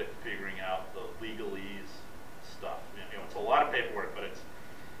very good at figuring out the legalese stuff. You know, it's a lot of paperwork, but it's,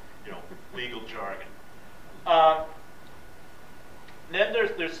 you know, legal jargon. Then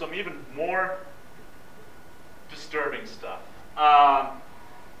there's some even more disturbing stuff.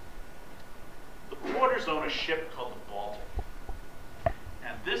 The Porters own a ship called the Baltic,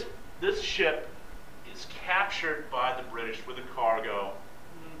 and this ship is captured by the British with a cargo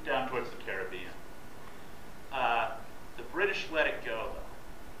down towards the Caribbean. The British let it go, though.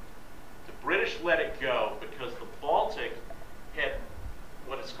 The British let it go because the Baltic had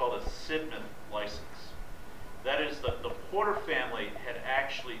what is called a Sidmouth license. That is, that the Porter family had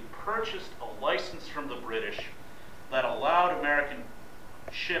actually purchased a license from the British that allowed American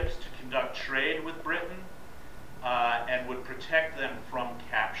ships to conduct trade with Britain and would protect them from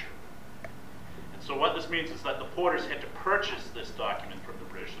capture. And so what this means is that the Porters had to purchase this document from the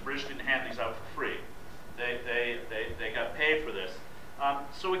British. The British didn't hand these out for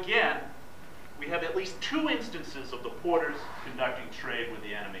So again, we have at least 2 instances of the porters conducting trade with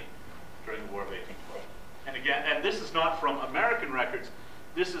the enemy during the War of 1812. And again, and this is not from American records.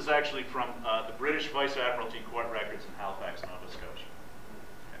 This is actually from the British Vice Admiralty Court records in Halifax, Nova Scotia.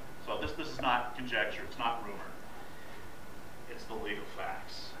 Okay. So this is not conjecture. It's not rumor. It's the legal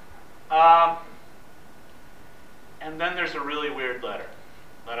facts. And then there's a really weird letter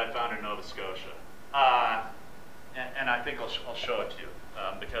that I found in Nova Scotia. And I think I'll show it to you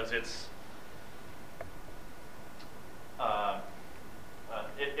because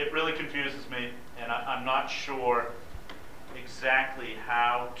it really confuses me, and I'm not sure exactly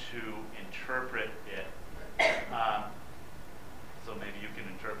how to interpret it. So maybe you can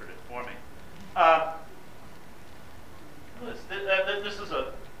interpret it for me. This is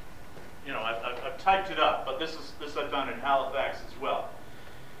a, I've typed it up, but this I found in Halifax as well.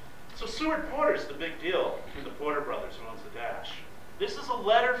 So Seward Porter's the big deal between the Porter brothers who owns the Dash. This is a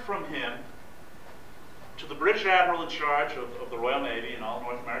letter from him to the British Admiral in charge of the Royal Navy in all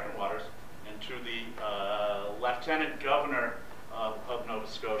North American waters, and to the Lieutenant Governor of Nova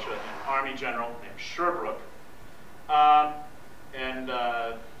Scotia, an Army General named Sherbrooke.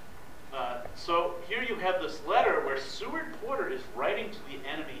 So here you have this letter where Seward Porter is writing to the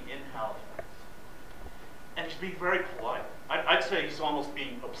enemy in Halifax. And he's being very polite. I'd say he's almost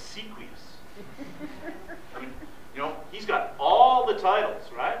being obsequious. I mean, he's got all the titles,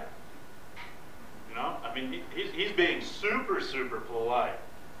 right? I mean, he's being super, super polite.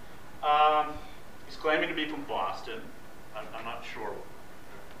 He's claiming to be from Boston. I'm not sure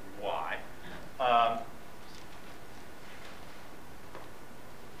why.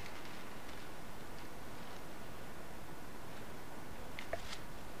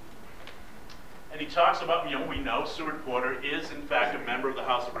 And he talks about, we know Seward Porter is, in fact, a member of the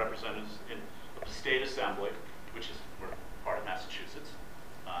House of Representatives of the State Assembly, which is part of Massachusetts.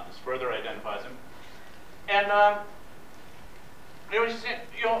 This further identifies him. And, he's saying,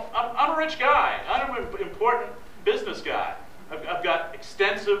 I'm a rich guy. I'm an important business guy. I've got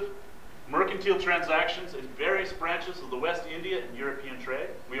extensive mercantile transactions in various branches of the West India and European trade.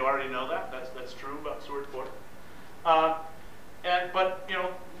 We already know that. That's true about Seward Porter. But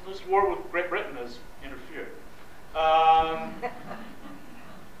this war with Great Britain has interfered.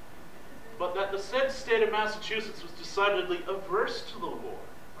 But that the said state of Massachusetts was decidedly averse to the war,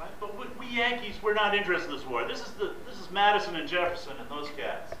 right? But we Yankees, we're not interested in this war. This is Madison and Jefferson and those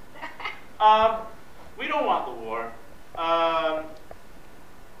cats. We don't want the war.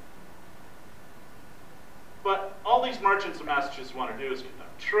 But all these merchants in Massachusetts want to do is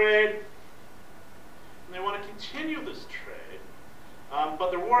conduct trade, and they want to continue this trade.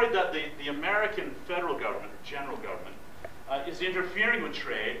 But they're worried that the American federal government, or general government, is interfering with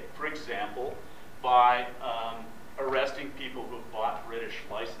trade, for example, by arresting people who have bought British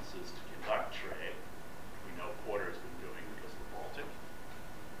licenses to conduct trade. We know Porter has been doing because of the Baltic.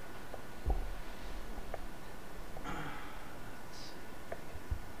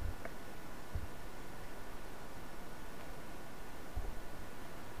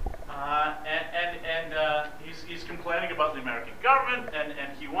 He's complaining about the American government,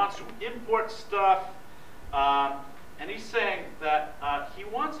 and he wants to import stuff. And he's saying that he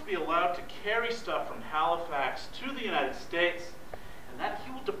wants to be allowed to carry stuff from Halifax to the United States, and that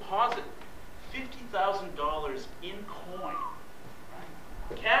he will deposit $50,000 in coin.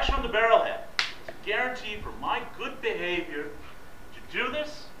 Right? Cash on the barrelhead. It's a guarantee for my good behavior to do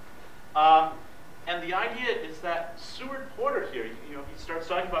this. And the idea is that Seward Porter here, he starts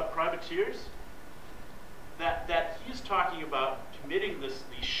talking about privateers, that he's talking about committing these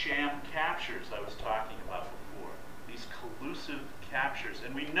sham captures I was talking about before, these collusive captures.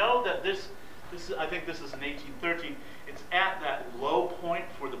 And we know that this I think this is in 1813, it's at that low point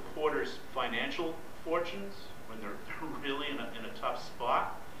for the Porters' financial fortunes, when they're really in a tough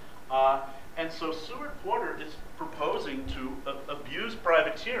spot. And so Seward Porter is proposing to abuse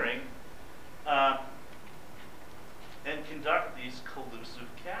privateering and conduct these collusive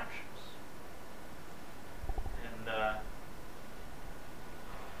captures.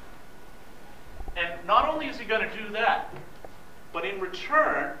 And not only is he going to do that, but in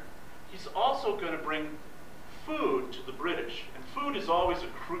return, he's also going to bring food to the British. And food is always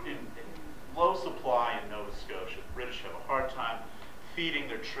in low supply in Nova Scotia. The British have a hard time feeding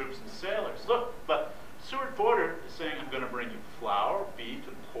their troops and sailors. Look, but Seward Porter is saying, I'm going to bring you flour, beef,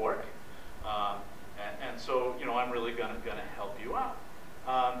 and pork. And so, I'm really going to help you out.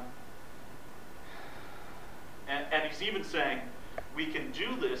 And he's even saying, we can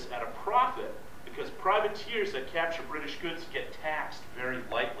do this at a profit because privateers that capture British goods get taxed very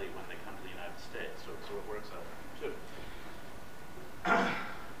lightly when they come to the United States. So it works out for them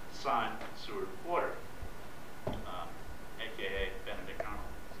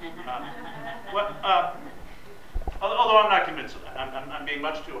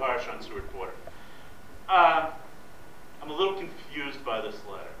much too harsh on Seward Porter. I'm a little confused by this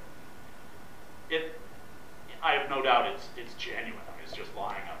letter. I have no doubt it's genuine. I mean, it's just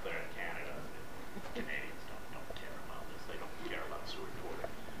lying out there in Canada. Canadians don't care about this. They don't care about Seward Porter.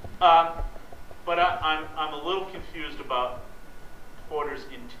 But I'm a little confused about Porter's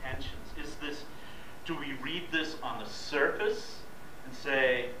intentions. Do we read this on the surface and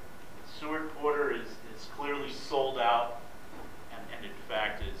say Seward Porter is clearly sold out and in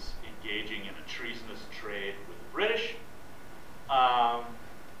fact is engaging in a treasonous trade with the British?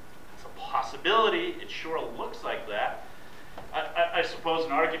 It's a possibility. It sure looks like that. I suppose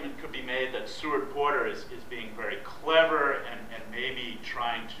an argument could be made that Seward Porter is being very clever and maybe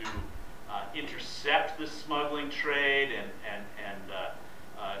trying to intercept this smuggling trade and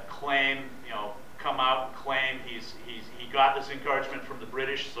claim, come out and claim he got this encouragement from the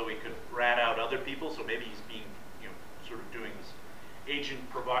British so he could rat out other people. So maybe he's being, sort of doing this agent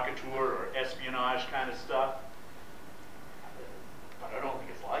provocateur or espionage kind of stuff. But I don't think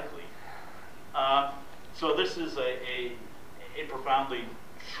it's likely. So this is a profoundly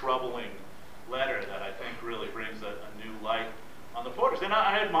troubling letter that I think really brings a new light on the Porters. And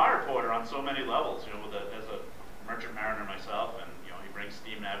I admire Porter on so many levels, as a merchant mariner myself, and he brings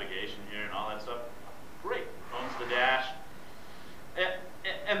steam navigation here and all that stuff. Great, owns the Dash.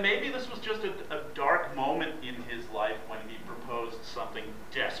 And maybe this was just a dark moment in his life when he proposed something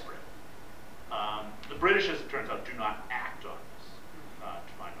desperate. The British, as it turns out, do not act on this,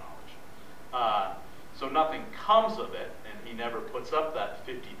 to my knowledge. So nothing comes of it, and he never puts up that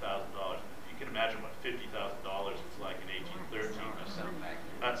 $50,000. You can imagine what $50,000 was like in 1813.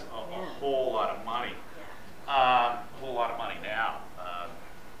 That's a whole lot of money. A whole lot of money now,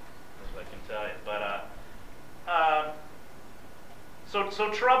 as I can tell you. But so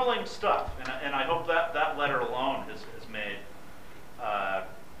troubling stuff, and I hope that letter alone has made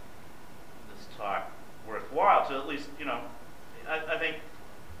this talk worthwhile. So at least, I think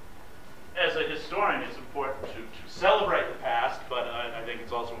as a historian, it's important to celebrate the past, but I think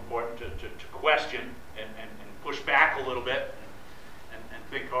it's also important to question and push back a little bit and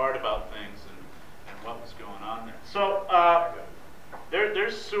think hard about things and what was going on there. So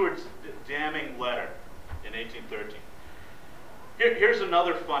there's Seward's damning letter in 1813. Here's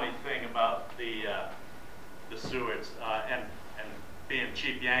another funny thing about the Sewards and being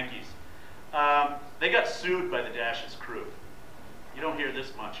cheap Yankees. They got sued by the Dash's crew. You don't hear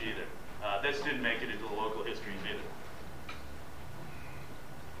this much either. This didn't make it into the local histories either.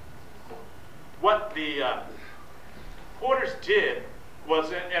 What the Porters did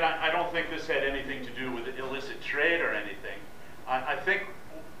was, and I don't think this had anything to do with illicit trade or anything. I think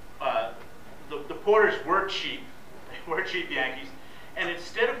the Porters were cheap. They were cheap Yankees. And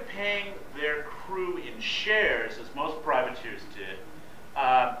instead of paying their crew in shares, as most privateers did,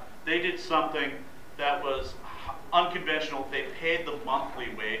 they did something that was unconventional. They paid the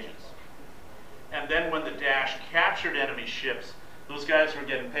monthly wages. And then when the Dash captured enemy ships, those guys who were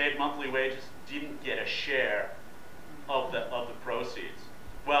getting paid monthly wages didn't get a share of the proceeds.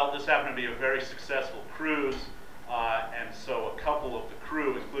 Well, this happened to be a very successful cruise, and so a couple of the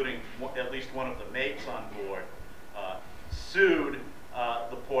crew, including at least one of the mates on board, sued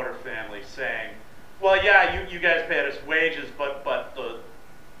the Porter family, saying, "Well, yeah, you guys paid us wages, but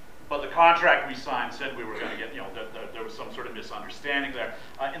the contract we signed said we were going to get, there was some sort of misunderstanding there."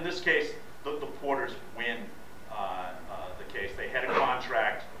 In this case, the Porters win the case. They had a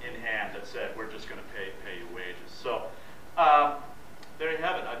contract in hand that said, "We're just going to pay you wages." So there you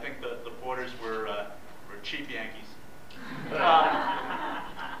have it. I think the Porters were cheap Yankees.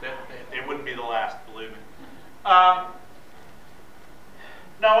 They wouldn't be the last, believe me.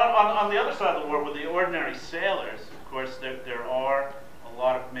 Now, on the other side of the war, with the ordinary sailors, of course, there are a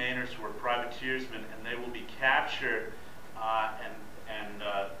lot of Mainers who are privateersmen, and they will be captured, and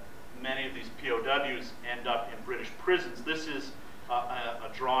many of these POWs end up in British prisons. This is a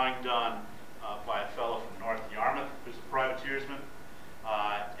drawing done by a fellow from North Yarmouth, who's a privateersman,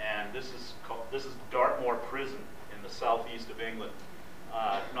 and this is Dartmoor Prison in the southeast of England,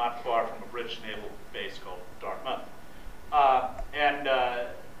 not far from a British naval base called Dartmouth. And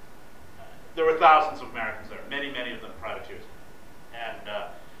there were thousands of Americans there, many of them privateers. And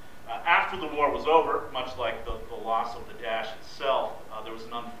after the war was over, much like the loss of the Dash itself, there was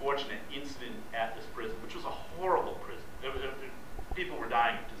an unfortunate incident at this prison, which was a horrible prison. People were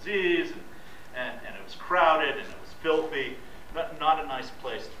dying of disease, and it was crowded, and it was filthy. Not a nice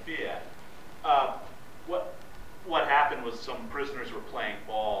place to be at. What happened was some prisoners were playing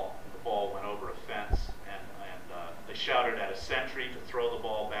ball, and the ball went over a fence, and they shouted at a sentry to throw the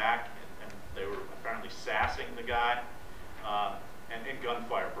ball back, and they were apparently sassing the guy. and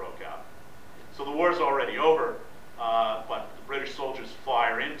gunfire broke out. So the war's already over, but the British soldiers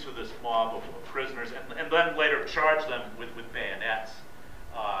fire into this mob of prisoners and then later charge them with bayonets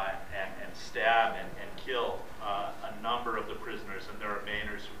and stab and kill a number of the prisoners. And there are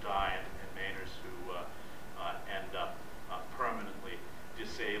Mainers who die and Mainers who end up permanently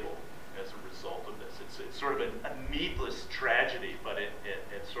disabled as a result of this. It's sort of a needless tragedy, but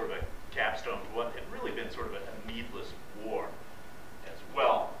it's sort of a capstone to what had really been sort of a needless war as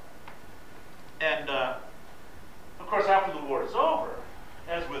well. And of course, after the war is over,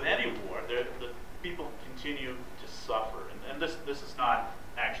 as with any war, the people continue to suffer. And this is not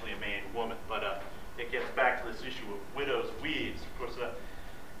actually a Maine woman, but it gets back to this issue of widows' weeds. Of course,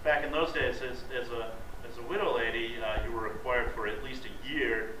 back in those days, as a widow lady, you were required for at least a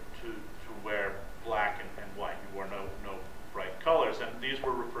year to wear black and white. You wore no bright colors, and these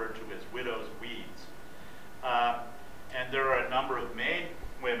were referred to as widows' weeds. And there are a number of Maine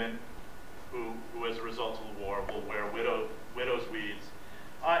women who as a result of the war, will wear widow's weeds.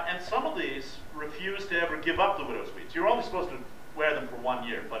 And some of these refuse to ever give up the widow's weeds. You're only supposed to wear them for 1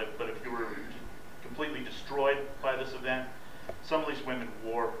 year, but if you were completely destroyed by this event, some of these women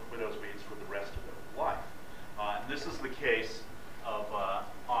wore widow's weeds for the rest of their life. And this is the case of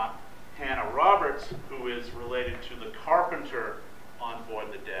Aunt Hannah Roberts, who is related to the carpenter on board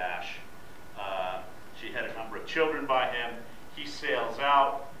the Dash. She had a number of children by him. He sails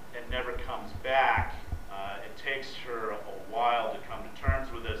out and never comes back. It takes her a while to come to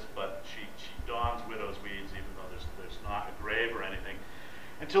terms with this, but she dons widow's weeds, even though there's not a grave or anything.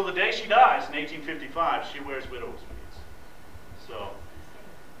 Until the day she dies in 1855, she wears widow's weeds. So,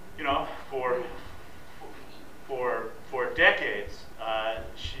 you know, for decades,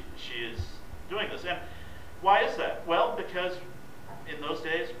 she is doing this. And why is that? Well, because in those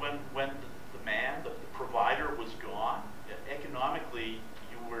days, when the man, the provider, was gone, economically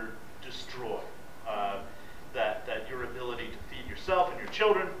you were destroyed. That your ability to feed yourself and your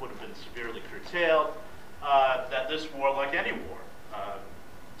children would have been severely curtailed. That this war, like any war,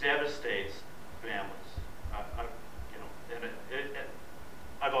 devastates families.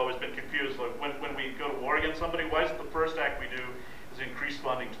 I've always been confused. Like when we go to war against somebody, why is it the first act we do is increase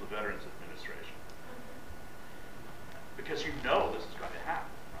funding to the Veterans Administration? Because you know this is going to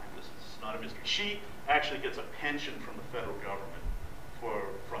happen. Right? This is not a mystery. She actually gets a pension from the federal government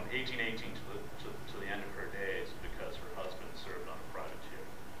from 1818 to the end of her days because her husband served on a privateer.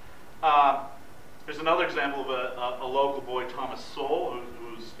 There's another example of a local boy, Thomas Sowell,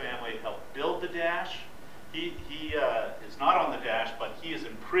 whose family helped build the Dash. He is not on the Dash, but he is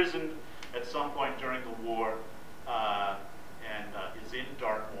imprisoned at some point during the war and is in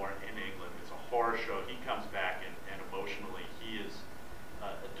Dartmoor in England. It's a horror show. He comes back and emotionally he is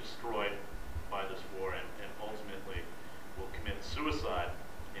destroyed by this war and ultimately will commit suicide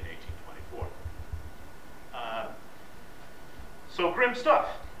in 1824. So grim stuff.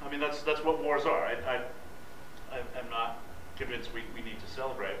 I mean, that's what wars are. I'm not convinced we need to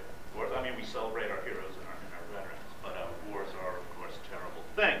celebrate wars. I mean, we celebrate our heroes and our veterans, but wars are, of course, terrible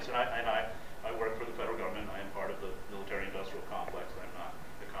things. And I work for the federal government. I am part of the military-industrial complex. I'm not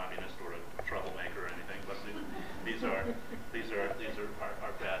a communist or a troublemaker or anything, but these are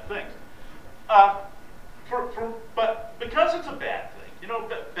bad things. But because it's a bad thing, you know,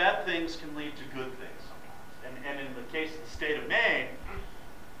 bad things can lead to good things sometimes. And in the case of the state of Maine,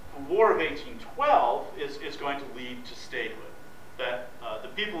 the War of 1812 is going to lead to statehood. That the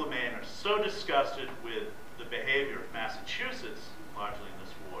people of Maine are so disgusted with the behavior of Massachusetts, largely in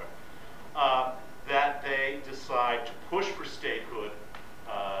this war, that they decide to push for statehood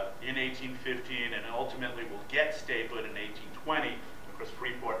in 1815 and ultimately will get statehood in 1820. Of course,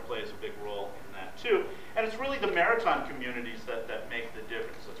 Freeport plays a big role in that too. And it's really the maritime communities that make the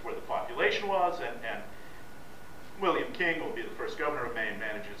difference. That's where the population was, and William King, who will be the first governor of Maine,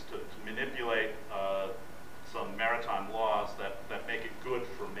 manages to manipulate some maritime laws that make it good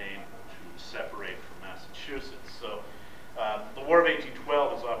for Maine to separate from Massachusetts. So the War of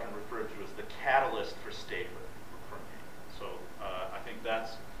 1812 is often referred to as the catalyst for statehood for Maine. So I think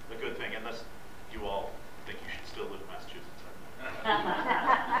that's a good thing, unless you all think you should still live in Massachusetts.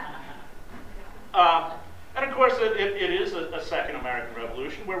 And of course, it is a second American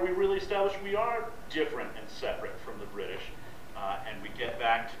Revolution where we really establish we are different and separate from the British. And we get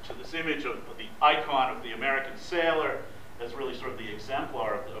back to this image of the icon of the American sailor as really sort of the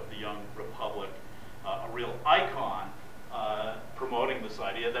exemplar of the young republic, a real icon promoting this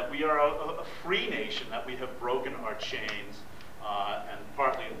idea that we are a free nation, that we have broken our chains, and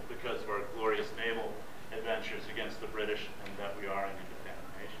partly because of our glorious naval adventures against the British, and that we are an independent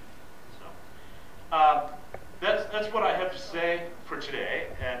nation. So that's what I have to say for today.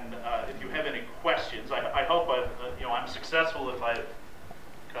 And if you have any questions, I hope I'm successful if I've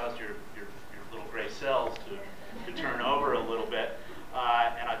caused your little gray cells to turn over a little bit.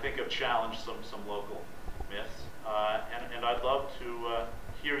 And I think I've challenged some local myths. And I'd love to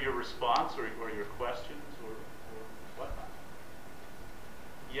hear your response or your questions or whatnot.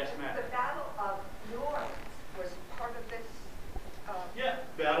 Yes, ma'am. The Battle of New Orleans was part of this. Yeah,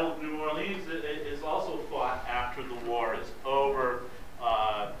 Battle of New Orleans is also fought after the war is over,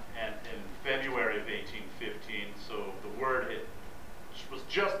 and in February of 1815. So the word was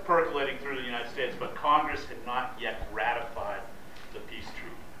just percolating through the United States, but Congress had not yet ratified the peace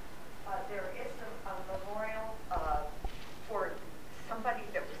treaty. There is a memorial for somebody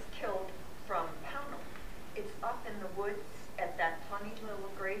that was killed from Pownell. It's up in the woods at that funny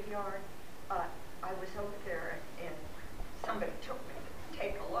little graveyard. I was over there and somebody took me to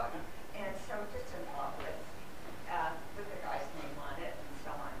take a look. And so just an obelisk with the guy's name on it and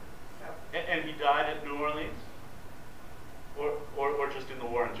so on. So. And he died at New Orleans? Or just in the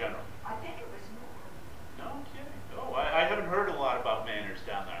war in general? I think it was New Orleans. No kidding. Oh, I haven't heard a lot about Mainers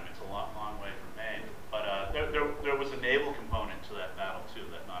down there. I mean, it's a long way from Maine. But there was a naval component to that battle too.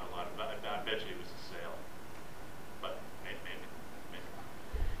 That not a lot of. I bet you it was a sail. But maybe not.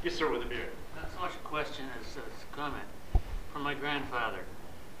 Yes, sir, with a beard. Not so much a question as a comment from my grandfather.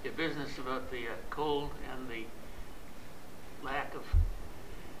 Your business about the cold and the lack of,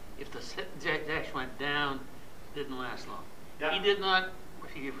 if the dash went down, didn't last long. Yeah.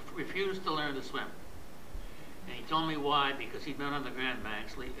 He refused to learn to swim. And he told me why, because he'd been on the Grand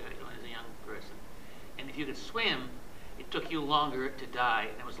Banks as a young person. And if you could swim, it took you longer to die,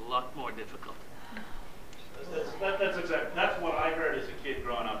 and it was a lot more difficult. That's what I heard as a kid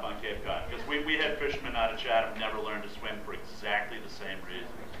growing up on Cape Cod. Because we had fishermen out of Chatham never learned to swim for exactly the same reason.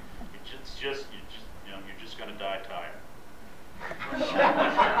 You're just going to die tired.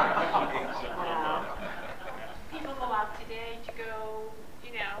 People go out today to go,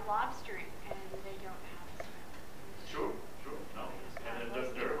 lobstering, and they don't know how to swim. Sure, no. And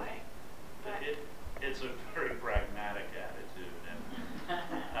It's the way. it's a very pragmatic attitude, and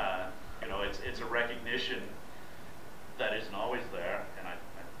it's a recognition that isn't always there, and I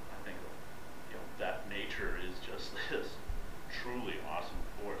think that nature is just this truly awesome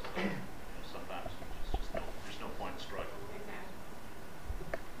force that sometimes there's no point in struggling.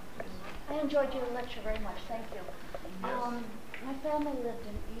 Exactly. I enjoyed your lecture very much, thank you. Yes. My family lived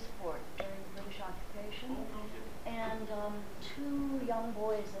in Eastport during the British occupation, and two young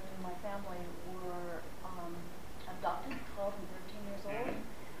boys in my family were abducted, 12 and 13 years old,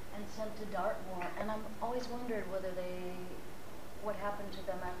 and sent to Dartmoor. And I'm always wondered what happened to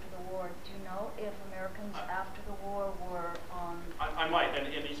them after the war. Do you know if Americans after the war were? I might, and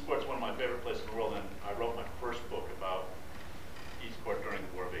Eastport's one of my favorite places in the world, and I wrote my first book about Eastport during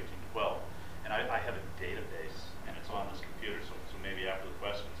the War of 1812, and I have a database, and it's on this computer, so maybe after the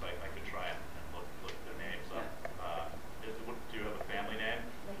questions I could try and look their names up. Do you have a family name?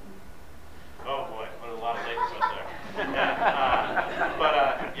 Leighton. Oh boy, what a lot of Laytons up there.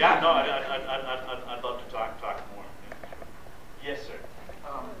 I'd love to talk more. Yes, sir.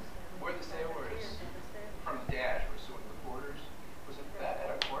 Where the sailors from the Dash were suing the porters, was it that at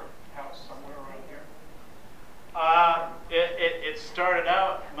a courthouse somewhere around here? It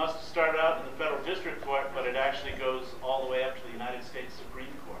must have started out in the federal district court, but it actually goes all the way up to the United States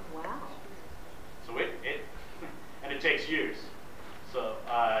Supreme Court. Wow. So and it takes years. So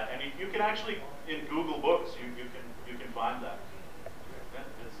and you can actually in Google Books you can find that. Yeah,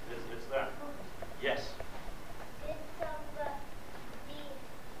 it's there. Yes.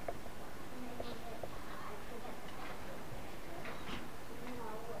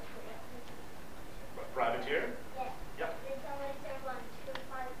 Privateer? Yes. Yep. Did someone serve on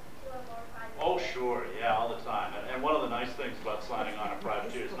two or more privateers? Oh, sure, yeah, all the time. And one of the nice things about signing on a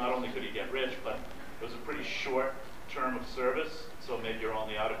privateer is not only could you get rich, but it was a pretty short term of service. So maybe you're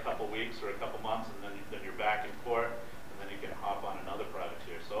only out a couple weeks or a couple months, and then you're back in port, and then you can hop on another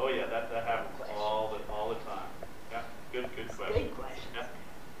privateer. So, oh yeah, that happens all the time. Yeah, good question. Good question. Yeah.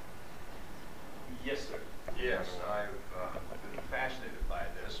 Yes, sir. Yes, I've been fascinated by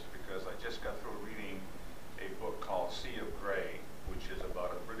this because I just got through reading a book called Sea of Grey, which is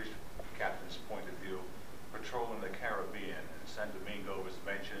about a British captain's point of view patrolling the Caribbean. And San Domingo was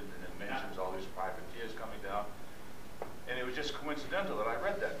mentioned, and it mentions all these privateers coming down. And it was just coincidental that I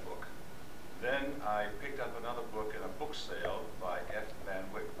read that book. Then I picked up another book in a book sale by F. Van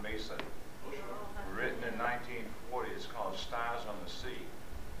Wyck Mason, written in 1940. It's called Stars on the Sea.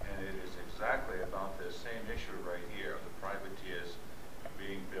 And it is exactly about this same issue right here, of the privateers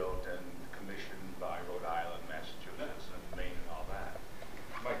being built and commissioned by Rhode Island, Massachusetts,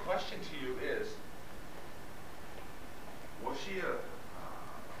 question to you is, was she a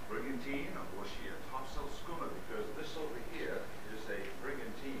brigantine or was she a topsail schooner? Because this over here is a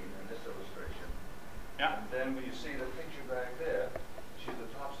brigantine in this illustration. Yeah. And then when you see the picture back there, she's a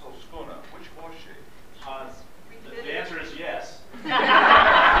topsail schooner. Which was she? The answer is yes. Because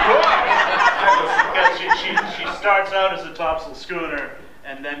she starts out as a topsail schooner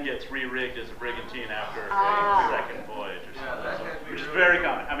and then gets re-rigged as a brigantine after a second voyage or something, which is very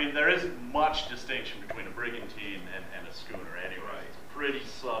common. I mean, there isn't much distinction between a brigantine and a schooner anyway. It's a pretty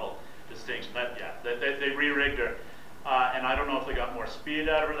subtle distinction. But yeah, they re-rigged her, and I don't know if they got more speed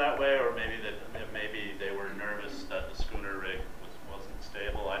out of her that way, or maybe they were nervous that the schooner rig wasn't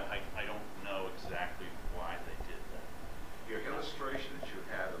stable. I don't know exactly why they did that. your illustration that you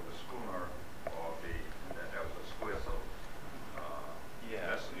had of the schooner, or that was a square sail.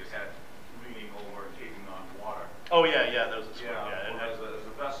 Vessel you had leaning over and taking on water. Oh yeah, that was a schooner. Yeah, well, there's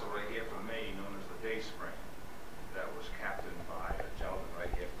a vessel right here from Maine known as the Dayspring that was captained by a gentleman right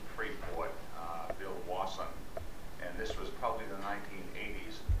here from Freeport, Bill Wasson, and this was probably the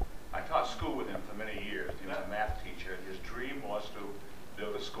 1980s. I taught school with him for many years. He was a math teacher. His dream was to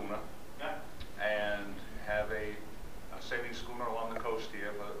build a schooner and have a sailing schooner along the coast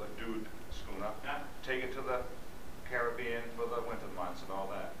here, a dude schooner, take it to the Caribbean for the winter months and all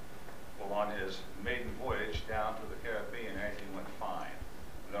that. Well, on his maiden voyage down to the Caribbean, everything went fine.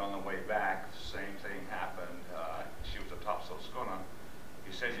 And then on the way back, the same thing happened. She was a topsail schooner.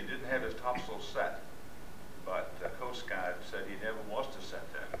 He says he didn't have his topsail set, but the Coast Guard said he never was to set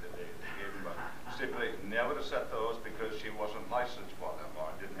them. They gave him a stipulation never to set those because she wasn't licensed for them or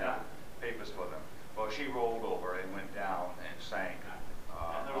didn't have papers for them. Well, she rolled over and went down and sank.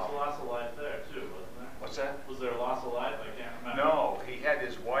 And there was loss of life there too, wasn't there? What's that? Was there loss of life? I can't remember. No, he had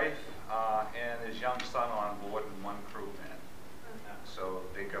his wife and his young son on board and one crewman. So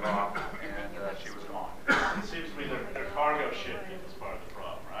they got off and she was gone. It seems to me their cargo shipping was part of the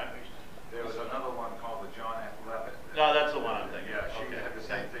problem, right? There was another one called the John F. Levitt. No, that's the one I'm thinking. Yeah, she had the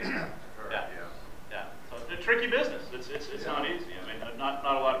same thing happen to her. Yeah. So it's a tricky business. It's not easy. I mean, not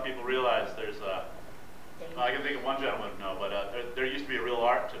a lot of people realize there's I can think of one gentleman who know, but there used to be a real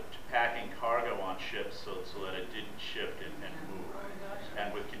art to packing cargo on ships so that it didn't shift and move.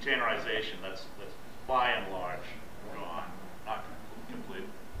 And with containerization, that's by and large gone, not complete.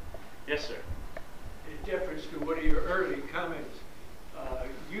 Yes, sir. In deference to one of your early comments,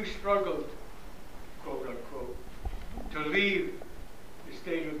 you struggled, quote unquote, to leave the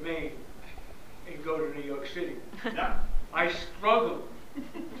state of Maine and go to New York City. Yeah. I struggled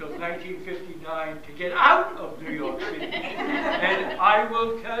till 1959 to get out of New York City. And I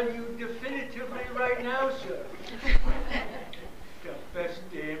will tell you definitively right now, sir, the best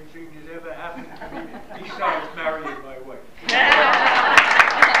damn thing that ever happened to me besides marrying my wife.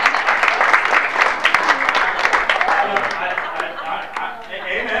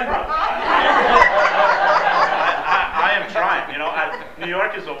 Amen, brother. I am trying. You know, New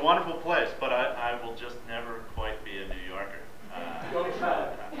York is a wonderful place, but I will just never quite be a New Yorker. Go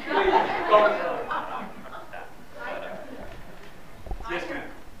south. Please, go south. Yes, ma'am.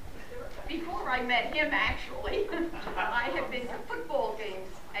 Before I met him, actually, I have been to football games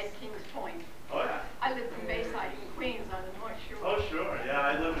at Kings Point. Oh, yeah. I lived in Bayside in Queens on the North Shore. Oh, sure. Yeah,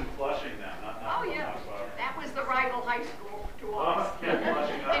 I live in Flushing now. Oh, yeah. That was the rival high school to us. Yeah,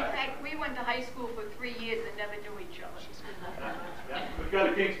 Flushing. In fact, we went to high school for 3 years and never knew each other. Yeah. We've got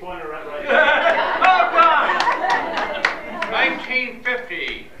a Kings Pointer right here. Oh, God!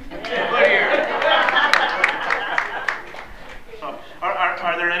 1950. So,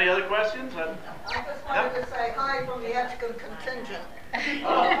 are there any other questions? I just wanted to say hi from the Edgecombe contingent.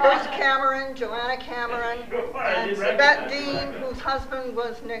 Bruce Cameron, Joanna Cameron, and Bette Dean, whose husband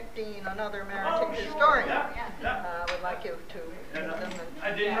was Nick Dean, another American historian. Yeah. Would like you to meet them.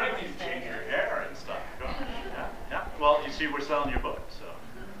 I didn't write these change your hair and stuff. Yeah. Well, you see, we're selling your book, so.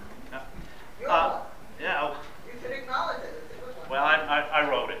 Yeah. Yeah. You should acknowledge it. It's a good one. Well, I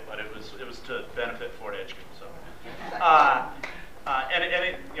wrote it, but it was to benefit Fort Edgecombe, so.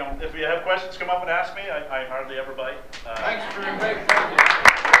 Any, you know, if you have questions, come up and ask me. I hardly ever bite. Thanks for your great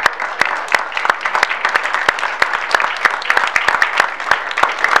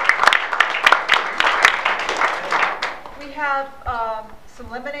We have some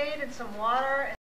lemonade and some water.